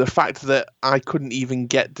 the fact that I couldn't even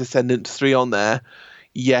get Descendants 3 on there,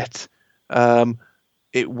 yet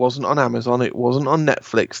it wasn't on Amazon, it wasn't on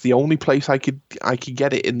Netflix. The only place I could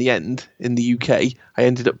get it in the end, in the UK, I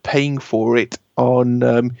ended up paying for it on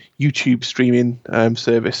YouTube streaming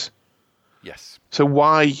service. Yes. So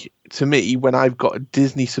why, to me, when I've got a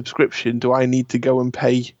Disney subscription, do I need to go and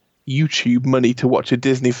pay YouTube money to watch a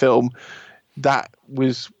Disney film? That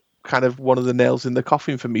was kind of one of the nails in the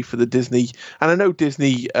coffin for me for the Disney. And I know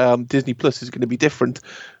Disney Plus is going to be different,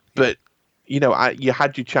 but you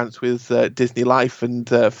had your chance with Disney Life, and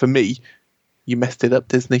for me, you messed it up,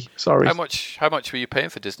 Disney. Sorry. How much were you paying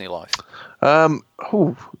for Disney Life?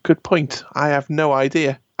 Good point. I have no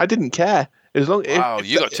idea. I didn't care. You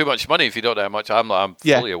got too much money if you don't know how much. I'm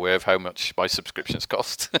fully aware of how much my subscriptions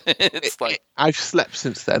cost. I've slept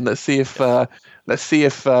since then. Let's see if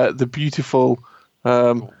the beautiful,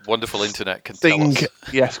 wonderful internet can tell us.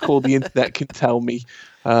 Yes, called the internet can tell me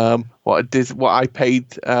what I paid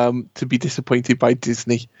to be disappointed by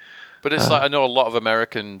Disney. But it's I know a lot of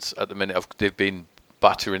Americans at the minute they've been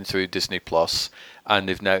battering through Disney Plus, and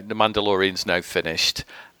the Mandalorian's now finished,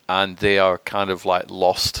 and they are kind of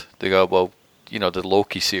lost. They go, well, the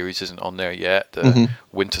Loki series isn't on there yet. The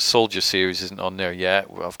Winter Soldier series isn't on there yet.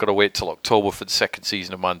 I've got to wait till October for the second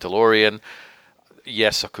season of Mandalorian.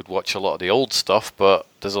 Yes, I could watch a lot of the old stuff, but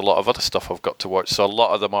there's a lot of other stuff I've got to watch. So a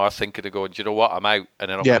lot of them are thinking of going, do you know what, I'm out, and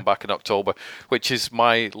then I'll come back in October, which is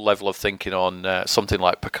my level of thinking on something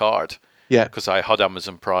like Picard. Yeah. Because I had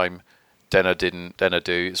Amazon Prime, then I didn't, then I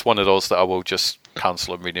do. It's one of those that I will just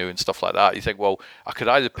cancel and renew and stuff like that. You think, well, I could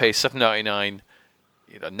either pay $7.99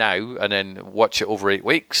 now and then watch it over 8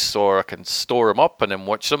 weeks, or I can store them up and then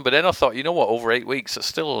watch them. But then I thought, you know what, over 8 weeks, it's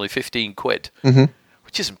still only £15.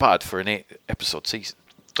 Which isn't bad for an 8-episode season.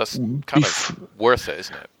 That's kind of worth it,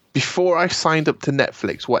 isn't it? Before I signed up to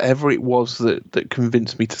Netflix, whatever it was that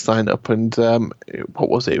convinced me to sign up, and what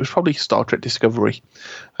was it? It was probably Star Trek Discovery.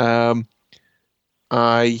 I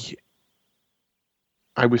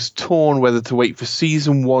was torn whether to wait for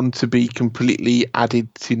season 1 to be completely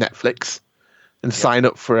added to Netflix and sign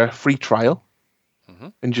up for a free trial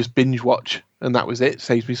and just binge watch, and that was it.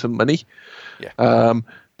 Saves me some money. Yeah.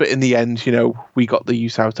 But in the end, we got the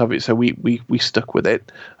use out of it, so we stuck with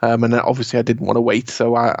it. And obviously I didn't want to wait,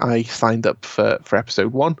 so I signed up for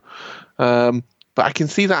episode 1. But I can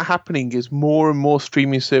see that happening as more and more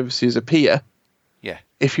streaming services appear. Yeah.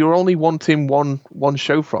 If you're only wanting one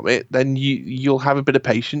show from it, then you'll have a bit of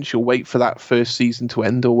patience. You'll wait for that first season to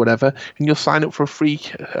end or whatever, and you'll sign up for a free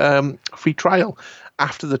trial.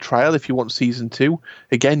 After the trial, if you want season 2,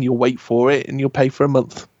 again, you'll wait for it and you'll pay for a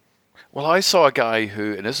month. Well, I saw a guy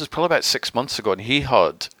who, and this was probably about 6 months ago, and he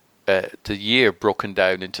had the year broken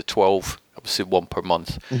down into 12, obviously one per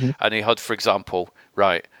month. And he had, for example,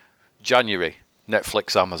 January,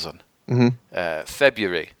 Netflix, Amazon. Mm-hmm.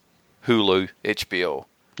 February, Hulu, HBO.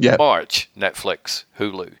 Yeah. March, Netflix,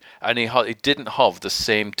 Hulu. And he didn't have the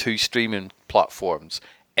same 2 streaming platforms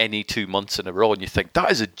any 2 months in a row. And you think, that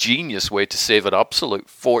is a genius way to save an absolute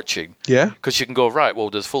fortune. Yeah. Because you can go, right, well,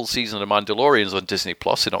 there's full season of Mandalorians on Disney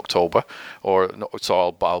Plus in October.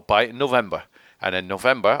 So I'll buy it in November. And in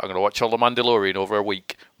November, I'm going to watch all the Mandalorian over a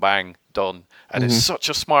week. Bang, done. And it's such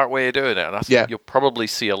a smart way of doing it. And I think you'll probably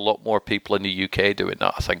see a lot more people in the UK doing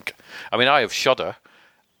that, I think. I mean, I have Shudder.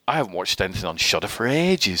 I haven't watched anything on Shudder for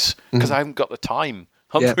ages because I haven't got the time.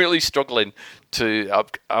 I'm really struggling to...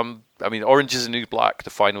 I mean, Orange is the New Black, the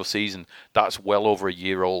final season, that's well over a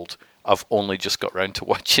year old. I've only just got round to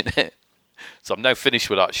watching it. So I'm now finished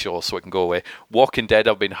with that show, so it can go away. Walking Dead,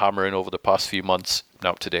 I've been hammering over the past few months. I'm now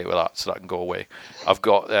up to date with that, so that can go away. I've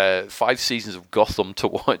got 5 seasons of Gotham to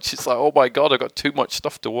watch. It's like, oh my God, I've got too much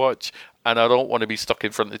stuff to watch. And I don't want to be stuck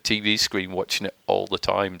in front of the TV screen watching it all the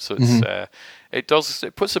time. So it's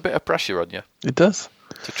it puts a bit of pressure on you. It does.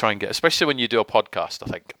 To try and get, especially when you do a podcast,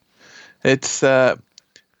 I think. It's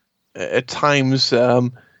at times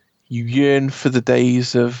you yearn for the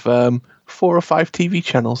days of 4 or 5 TV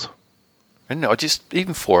channels. And no, just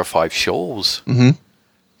even 4 or 5 shows. Mm-hmm.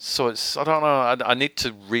 So I don't know. I need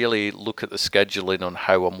to really look at the scheduling on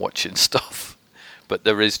how I'm watching stuff. But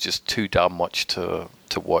there is just too damn much to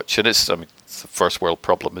watch, and it's a first world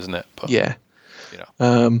problem, isn't it? But, yeah.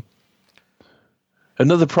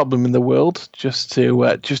 Another problem in the world, just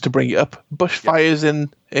to bring it up, bushfires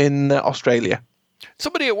in Australia.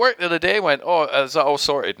 Somebody at work the other day went, "Oh, is that all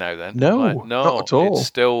sorted now?" Then no, not at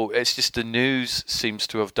all. It's just the news seems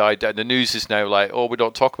to have died down. The news is now like, "Oh, we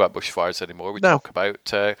don't talk about bushfires anymore. We talk about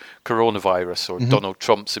coronavirus or Donald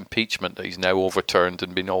Trump's impeachment that he's now overturned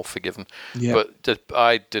and been all forgiven." Yeah. But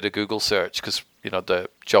I did a Google search because the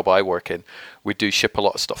job I work in, we do ship a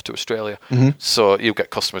lot of stuff to Australia. So you'll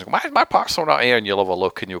get customers going, "Why is my parcel not here?" And you'll have a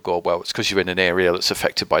look and you'll go, "Well, it's because you're in an area that's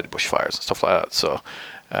affected by the bushfires and stuff like that."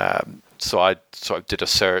 So I sort of did a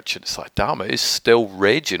search, and it's like, damn, it is still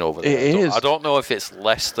raging over there. It is. I don't know if it's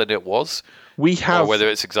less than it was, or whether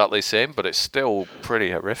it's exactly the same, but it's still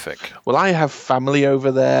pretty horrific. Well, I have family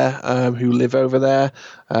over there who live over there.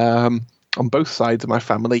 On both sides of my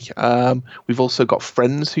family, we've also got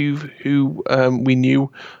friends who we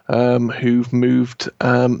knew who've moved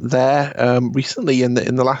there recently in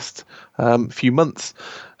the last few months.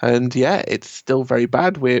 And yeah, it's still very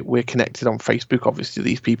bad. We're connected on Facebook, obviously,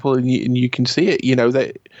 these people, and you can see it.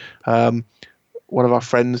 That one of our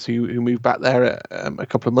friends who moved back there a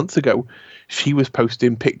couple of months ago, she was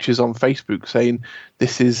posting pictures on Facebook saying,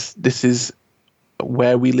 "This is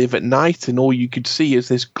where we live at night," and all you could see is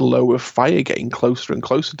this glow of fire getting closer and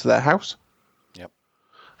closer to their house. Yep.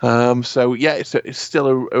 So yeah, it's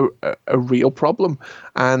still a real problem,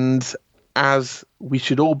 and as we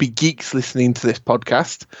should all be geeks listening to this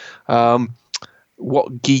podcast,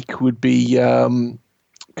 what geek would be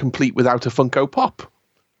complete without a Funko Pop?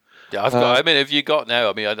 Yeah, I've got. Have you got now?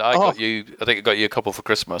 I mean, I got you. I think I got you a couple for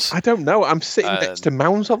Christmas. I don't know. I'm sitting next to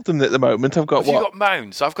mounds of them at the moment. I've got you got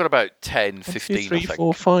mounds? I've got about 10, 15, 2, 3, I think.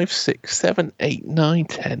 4, 5, 6, 7, 8, 9,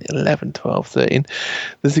 10, 11, 12, 13.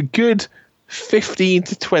 There's a good 15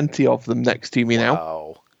 to 20 of them next to me now.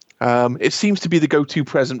 Wow. It seems to be the go-to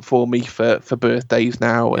present for me for birthdays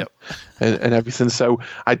now and everything. So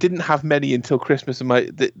I didn't have many until Christmas and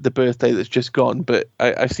the birthday that's just gone, but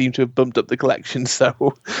I seem to have bumped up the collection.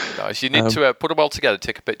 So nice. You need to put them all together,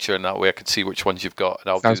 take a picture, and that way I can see which ones you've got,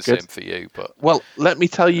 and I'll do the same for you. But well, let me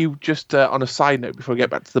tell you just on a side note before I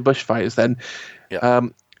get back to the bushfires. Then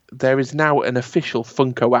there is now an official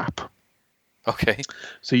Funko app. Okay.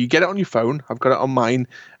 So you get it on your phone. I've got it on mine,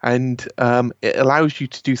 and it allows you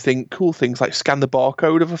to do cool things like scan the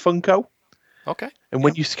barcode of a Funko. Okay. And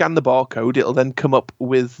when you scan the barcode, it'll then come up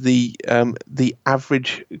with the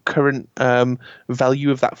average current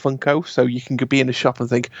value of that Funko. So you can be in a shop and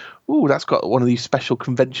think, "Ooh, that's got one of these special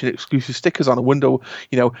convention exclusive stickers on a window.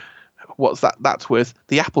 What's that? That's worth."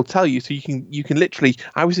 The app will tell you. So you can literally.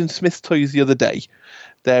 I was in Smith's Toys the other day.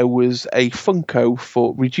 There was a Funko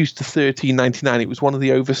for reduced to $13.99. It was one of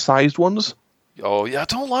the oversized ones. Oh yeah, I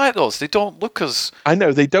don't like those. They don't look as. I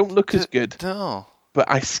know they don't look as good. No.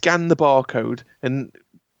 But I scanned the barcode and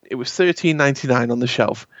it was $13.99 on the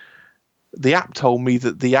shelf. The app told me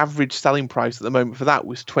that the average selling price at the moment for that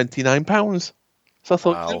was £29. So I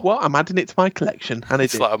thought, you know what? I'm adding it to my collection, and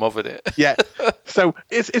it's like I'm over it. Yeah. So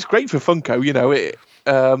it's great for Funko.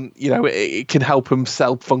 It can help them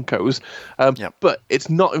sell Funkos, but it's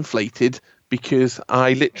not inflated because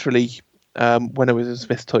I literally, when I was in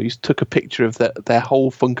Smith's Toys, took a picture of their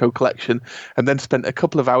whole Funko collection and then spent a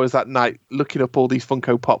couple of hours that night looking up all these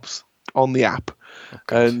Funko Pops on the app,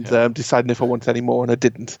 deciding if I wanted any more, and I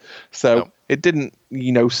didn't. So it didn't,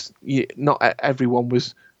 not everyone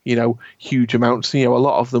was, huge amounts. A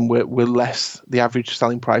lot of them were less the average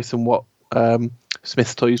selling price than what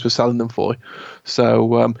Smith's Toys were selling them for.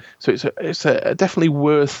 So it's definitely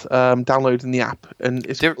worth downloading the app, and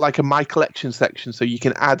it's like a My Collection section, so you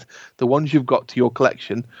can add the ones you've got to your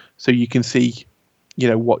collection, so you can see,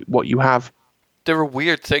 what you have. They're a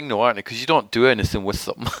weird thing, though, aren't they? Because you don't do anything with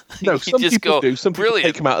them. No, some people do. Some people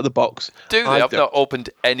take them out of the box. Do they? I've not opened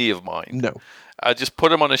any of mine. No. I just put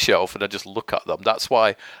them on a shelf and I just look at them. That's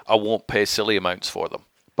why I won't pay silly amounts for them.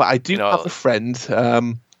 But I do have a friend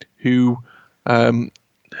who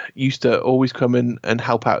used to always come in and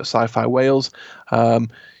help out at Sci-Fi Wales.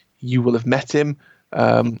 You will have met him,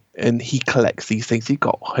 and he collects these things. He's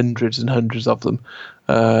got hundreds and hundreds of them.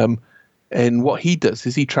 And what he does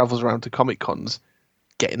is he travels around to Comic Cons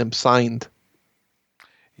getting them signed.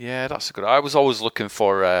 Yeah, that's a good. I was always looking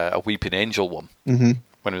for a Weeping Angel one when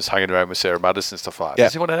I was hanging around with Sarah Madison and stuff like that.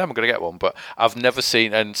 Is he one of them? I'm going to get one, but I've never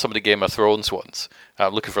seen. And some of the Game of Thrones ones,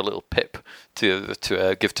 I'm looking for a little pip to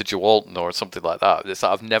give to Jewalton or something like that.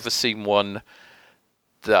 I've never seen one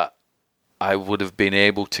that I would have been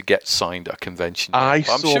able to get signed at a convention. I'm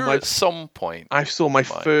sure at some point. I saw my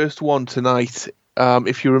first one tonight.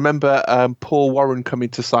 If you remember Paul Warren coming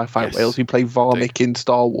to Sci-Fi Wales, he played Varmic in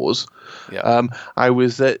Star Wars. Yeah. I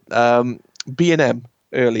was at B&M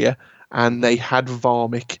earlier, and they had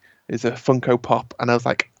Varmic as a Funko Pop, and I was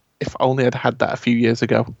like, if only I'd had that a few years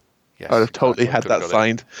ago. Yes, I'd have totally had that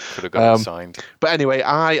signed. Could have got it signed. But anyway,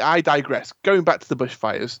 I digress. Going back to the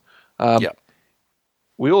bushfires,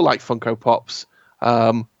 we all like Funko Pops.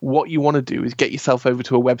 What you want to do is get yourself over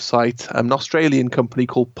to a website, an Australian company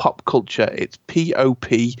called Pop Culture. It's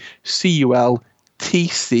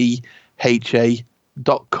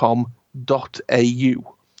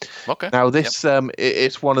popcultcha.com.au. Okay. Now this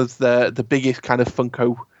it's one of the biggest kind of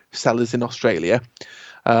Funko sellers in Australia,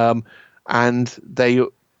 and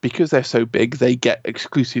because they're so big, they get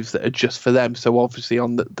exclusives that are just for them. So obviously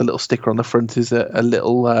on the little sticker on the front is a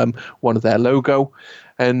little one of their logo.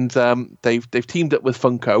 And they've teamed up with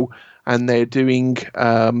Funko, and they're doing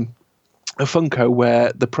a Funko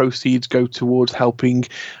where the proceeds go towards helping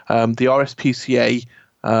the RSPCA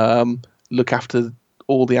look after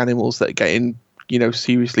all the animals that are getting,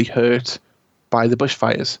 seriously hurt by the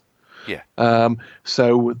bushfires. Yeah.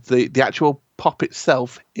 So the actual pop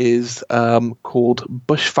itself is called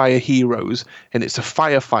Bushfire Heroes, and it's a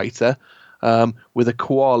firefighter with a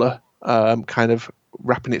koala kind of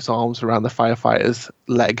wrapping its arms around the firefighter's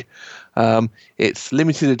leg. It's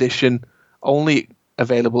limited edition, only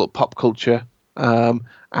available at Pop Culture, and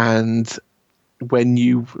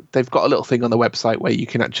they've got a little thing on the website where you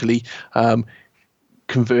can actually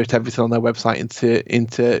convert everything on their website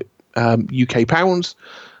into UK pounds,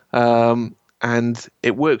 and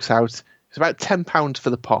it works out. It's about £10 for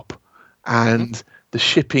the pop, and the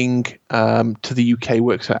shipping to the UK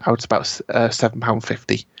works out about £7.50. So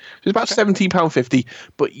it's about £17.50,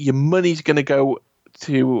 but your money's going to go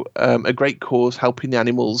to a great cause, helping the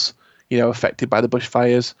animals, affected by the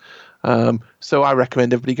bushfires. So I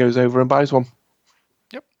recommend everybody goes over and buys one.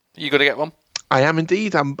 Yep. You got to get one? I am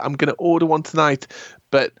indeed. I'm going to order one tonight,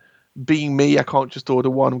 but being me, I can't just order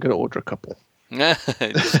one. I'm going to order a couple.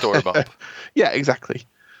 Just store them up. Yeah, exactly.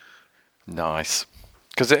 Nice.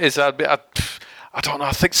 Because it is I don't know.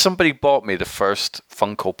 I think somebody bought me the first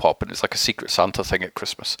Funko Pop, and it's like a Secret Santa thing at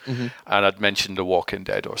Christmas. And I'd mentioned The Walking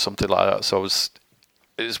Dead or something like that. So it was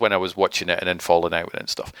when I was watching it and then falling out with it and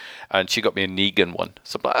stuff. And she got me a Negan one.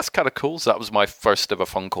 So I'm like, that's kind of cool. So that was my first ever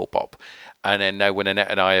Funko Pop. And then now when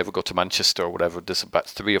Annette and I ever go to Manchester or whatever, there's about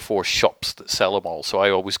 3 or 4 shops that sell them all. So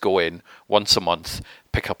I always go in once a month,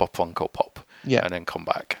 pick up a Funko Pop, and then come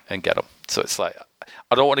back and get them. So it's like,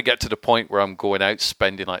 I don't want to get to the point where I'm going out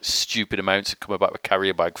spending like stupid amounts and coming back with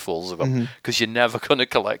carrier bag fulls of them, because you're never going to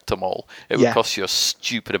collect them all. It would cost you a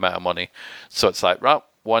stupid amount of money. So it's like, right,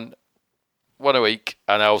 one a week,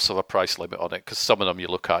 and I also have a price limit on it, because some of them you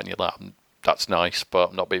look at and you're like, that's nice,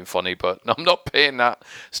 but I'm not being funny, but I'm not paying that.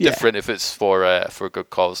 It's different if it's for a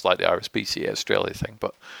good cause like the RSPCA Australia thing,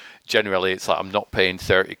 but generally it's like I'm not paying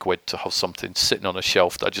 30 quid to have something sitting on a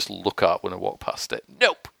shelf that I just look at when I walk past it.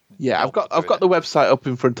 Nope. Yeah, I've got the website up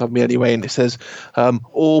in front of me anyway, and it says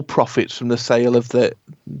all profits from the sale of the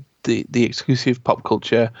exclusive Pop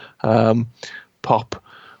Culture pop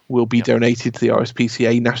will be donated to the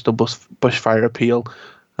RSPCA National Bushfire Appeal,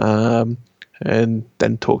 and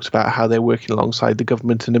then talks about how they're working alongside the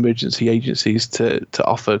government and emergency agencies to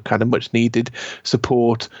offer kind of much needed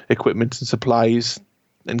support, equipment and supplies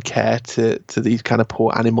and care to these kind of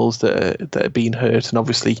poor animals that are being hurt, and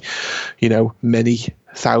obviously, many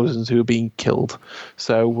thousands who are being killed.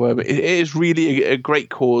 So it is really a great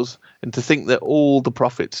cause, and to think that all the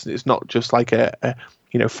profits, it's not just like a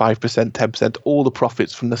 5%, 10%, all the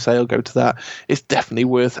profits from the sale go to that. It's definitely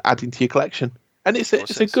worth adding to your collection. And it's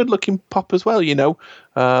a good looking pop as well,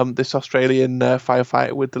 this Australian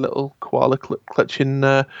firefighter with the little koala clutching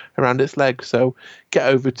around its leg. So get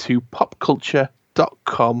over to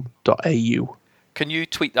popculture.com.au. Can you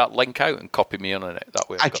tweet that link out and copy me on it? That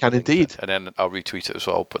way I can indeed. And then I'll retweet it as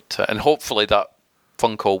well. But and hopefully that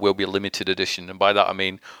Funko will be a limited edition. And by that I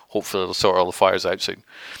mean hopefully it'll sort all the fires out soon.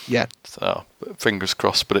 Yeah. So fingers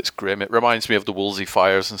crossed, but it's grim. It reminds me of the Woolsey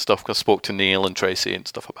fires and stuff, because I spoke to Neil and Tracy and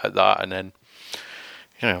stuff about that, and then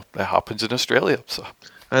it happens in Australia. So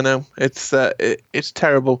I know it's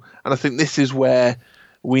terrible, and I think this is where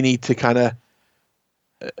we need to kind of,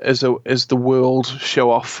 as the world,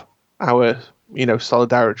 show off our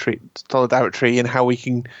solidarity, and how we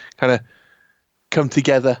can kind of come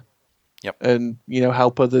together. Yep. And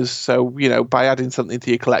help others. So by adding something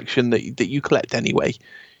to your collection that you collect anyway,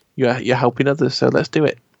 you're helping others. So let's do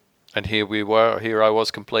it. And here I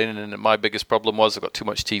was complaining, and my biggest problem was I've got too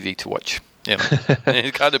much TV to watch.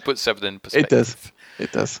 It kind of puts everything in perspective.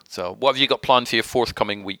 It does. So, what have you got planned for your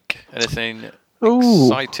forthcoming week? Anything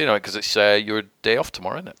exciting? Because it's your day off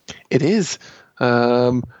tomorrow, isn't it? It is.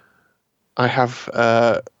 I have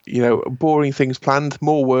boring things planned,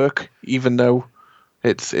 more work, even though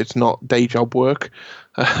it's not day job work.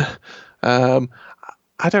 I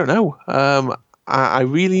don't know. I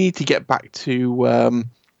really need to get back to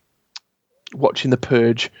watching The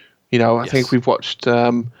Purge. I think we've watched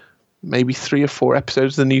maybe 3 or 4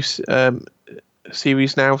 episodes of the new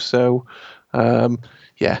series now. So I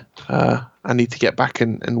need to get back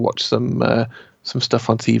and watch some stuff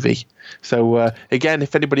on TV. So again,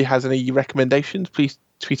 if anybody has any recommendations, please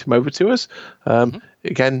tweet them over to us.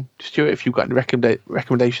 Again, Stuart, if you've got any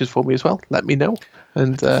recommendations for me as well, let me know.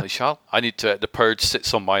 And definitely shall. I need to. The Purge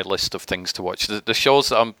sits on my list of things to watch. The shows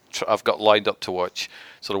that I've got lined up to watch.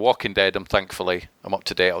 So The Walking Dead, I'm up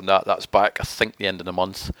to date on that. That's back, I think, the end of the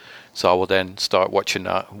month. So I will then start watching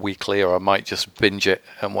that weekly, or I might just binge it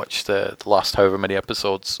and watch the last however many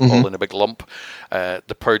episodes all in a big lump.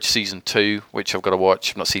 The Purge season 2, which I've got to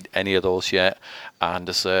watch. I've not seen any of those yet. And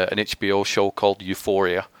there's an HBO show called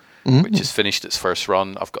Euphoria, which has finished its first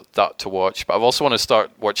run. I've got that to watch. But I also want to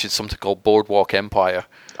start watching something called Boardwalk Empire.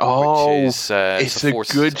 Oh, it's a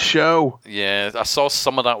good show. Yeah, I saw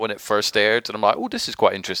some of that when it first aired, and I'm like, oh, this is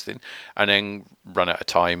quite interesting. And then ran out of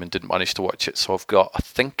time and didn't manage to watch it. So I've got, I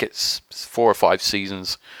think it's 4 or 5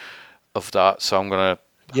 seasons of that. So I'm going to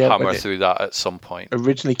hammer through that at some point.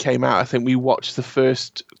 Originally came out, I think we watched the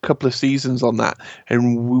first couple of seasons on that,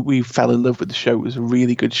 and we fell in love with the show. It was a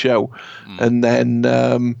really good show. And then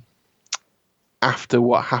after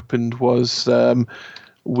what happened was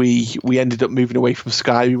we ended up moving away from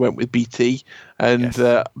Sky. We went with BT, and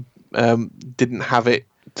didn't have it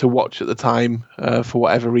to watch at the time for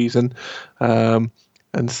whatever reason. And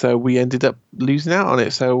so we ended up losing out on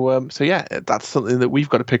it. So yeah, that's something that we've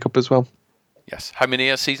got to pick up as well. Yes. How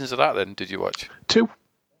many seasons of that then did you watch? 2.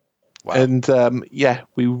 Wow. And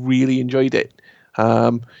we really enjoyed it.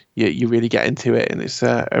 You really get into it, and it's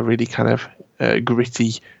a really kind of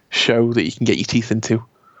gritty show that you can get your teeth into.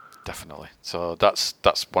 Definitely. So that's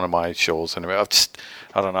one of my shows anyway.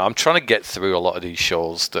 I don't know. I'm trying to get through a lot of these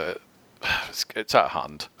shows that it's at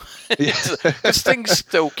hand. Because things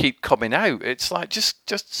still keep coming out. It's like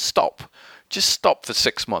just stop. Just stop for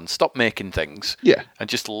 6 months. Stop making things. Yeah. And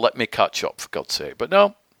just let me catch up, for God's sake. But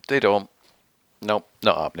no, they don't. No,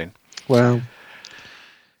 not happening. Well,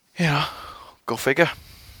 go figure.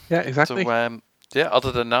 Yeah, exactly. So,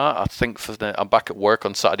 other than that, I think I'm back at work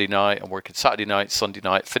on Saturday night. I'm working Saturday night, Sunday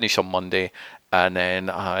night, finish on Monday, and then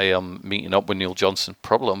I am meeting up with Neil Johnson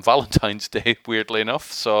probably on Valentine's Day, weirdly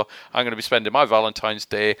enough. So I'm going to be spending my Valentine's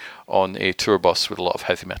Day on a tour bus with a lot of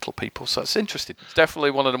heavy metal people. So it's interesting. It's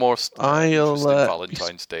definitely one of the most interesting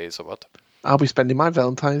Valentine's Days I've had. I'll be spending my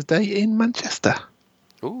Valentine's Day in Manchester.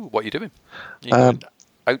 Ooh, what are you doing? You going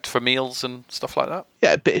out for meals and stuff like that?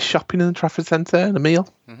 Yeah, a bit of shopping in the Trafford Centre and a meal.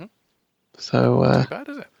 Mm-hmm. So, not too bad,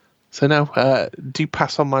 is it? So no, do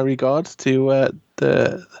pass on my regards to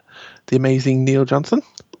the amazing Neil Johnson.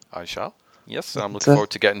 I shall. Yes, I'm looking forward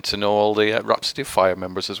to getting to know all the Rhapsody of Fire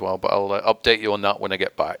members as well. But I'll update you on that when I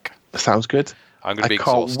get back. Sounds good. I'm going to be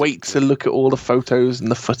exhausted. Can't wait to look at all the photos and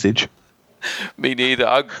the footage. Me neither.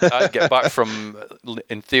 I get back from,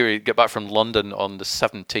 in theory, London on the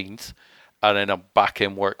 17th, and then I'm back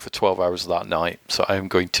in work for 12 hours that night. So I'm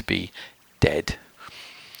going to be dead.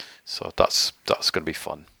 So that's going to be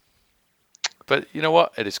fun. But you know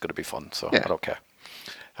what? It is going to be fun, so I don't care.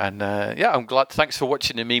 And I'm glad. Thanks for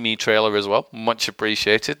watching the Mimi trailer as well. Much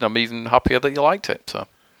appreciated. And I'm even happier that you liked it. So.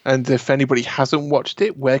 And if anybody hasn't watched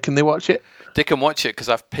it, where can they watch it? They can watch it because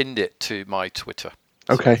I've pinned it to my Twitter.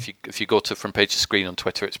 Okay. So if you go to Front Page to Screen on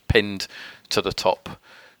Twitter, it's pinned to the top.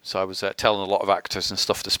 So I was telling a lot of actors and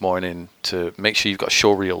stuff this morning to make sure you've got a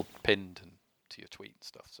show reel pinned to your tweet and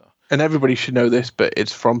stuff. So. And everybody should know this, but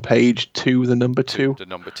it's From Page to the number 2. The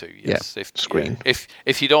number 2, yes. Yeah, screen.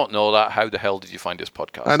 If you don't know that, how the hell did you find this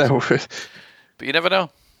podcast? I know. But you never know.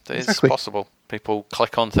 It's possible. People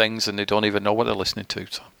click on things and they don't even know what they're listening to.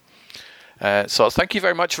 So thank you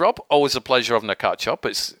very much, Rob. Always a pleasure having a catch-up.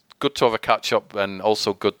 It's good to have a catch-up and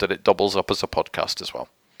also good that it doubles up as a podcast as well.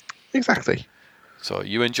 Exactly. So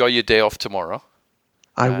you enjoy your day off tomorrow.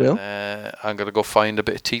 I will. I'm going to go find a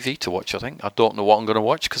bit of TV to watch, I think. I don't know what I'm going to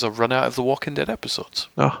watch because I've run out of the Walking Dead episodes.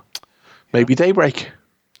 Oh, maybe Daybreak.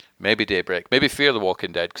 Maybe Daybreak. Maybe Fear the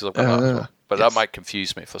Walking Dead because I've got that as well. But that might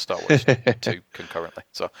confuse me if I start watching 2 concurrently.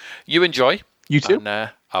 So you enjoy. You too. And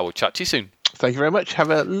I will chat to you soon. Thank you very much.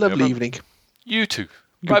 Have a lovely evening. You too.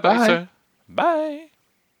 Goodbye. Bye-bye, sir. Bye.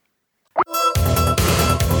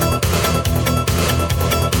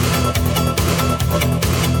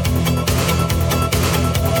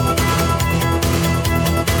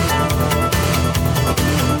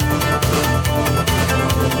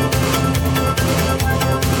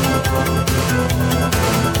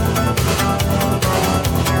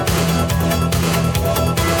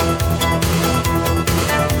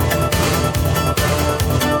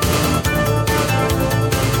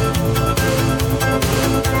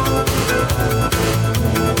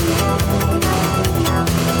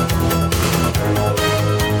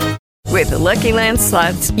 With the Lucky Land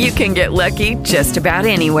Slots, you can get lucky just about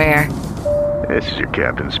anywhere. This is your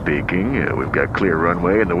captain speaking. We've got clear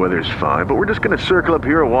runway and the weather's fine, but we're just going to circle up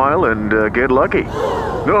here a while and get lucky.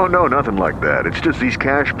 No, nothing like that. It's just these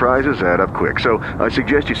cash prizes add up quick. So I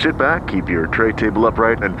suggest you sit back, keep your tray table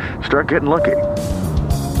upright, and start getting lucky.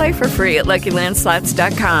 Play for free at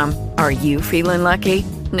LuckyLandSlots.com. Are you feeling lucky?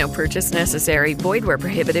 No purchase necessary. Void where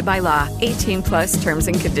prohibited by law. 18+ terms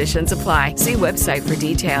and conditions apply. See website for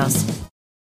details.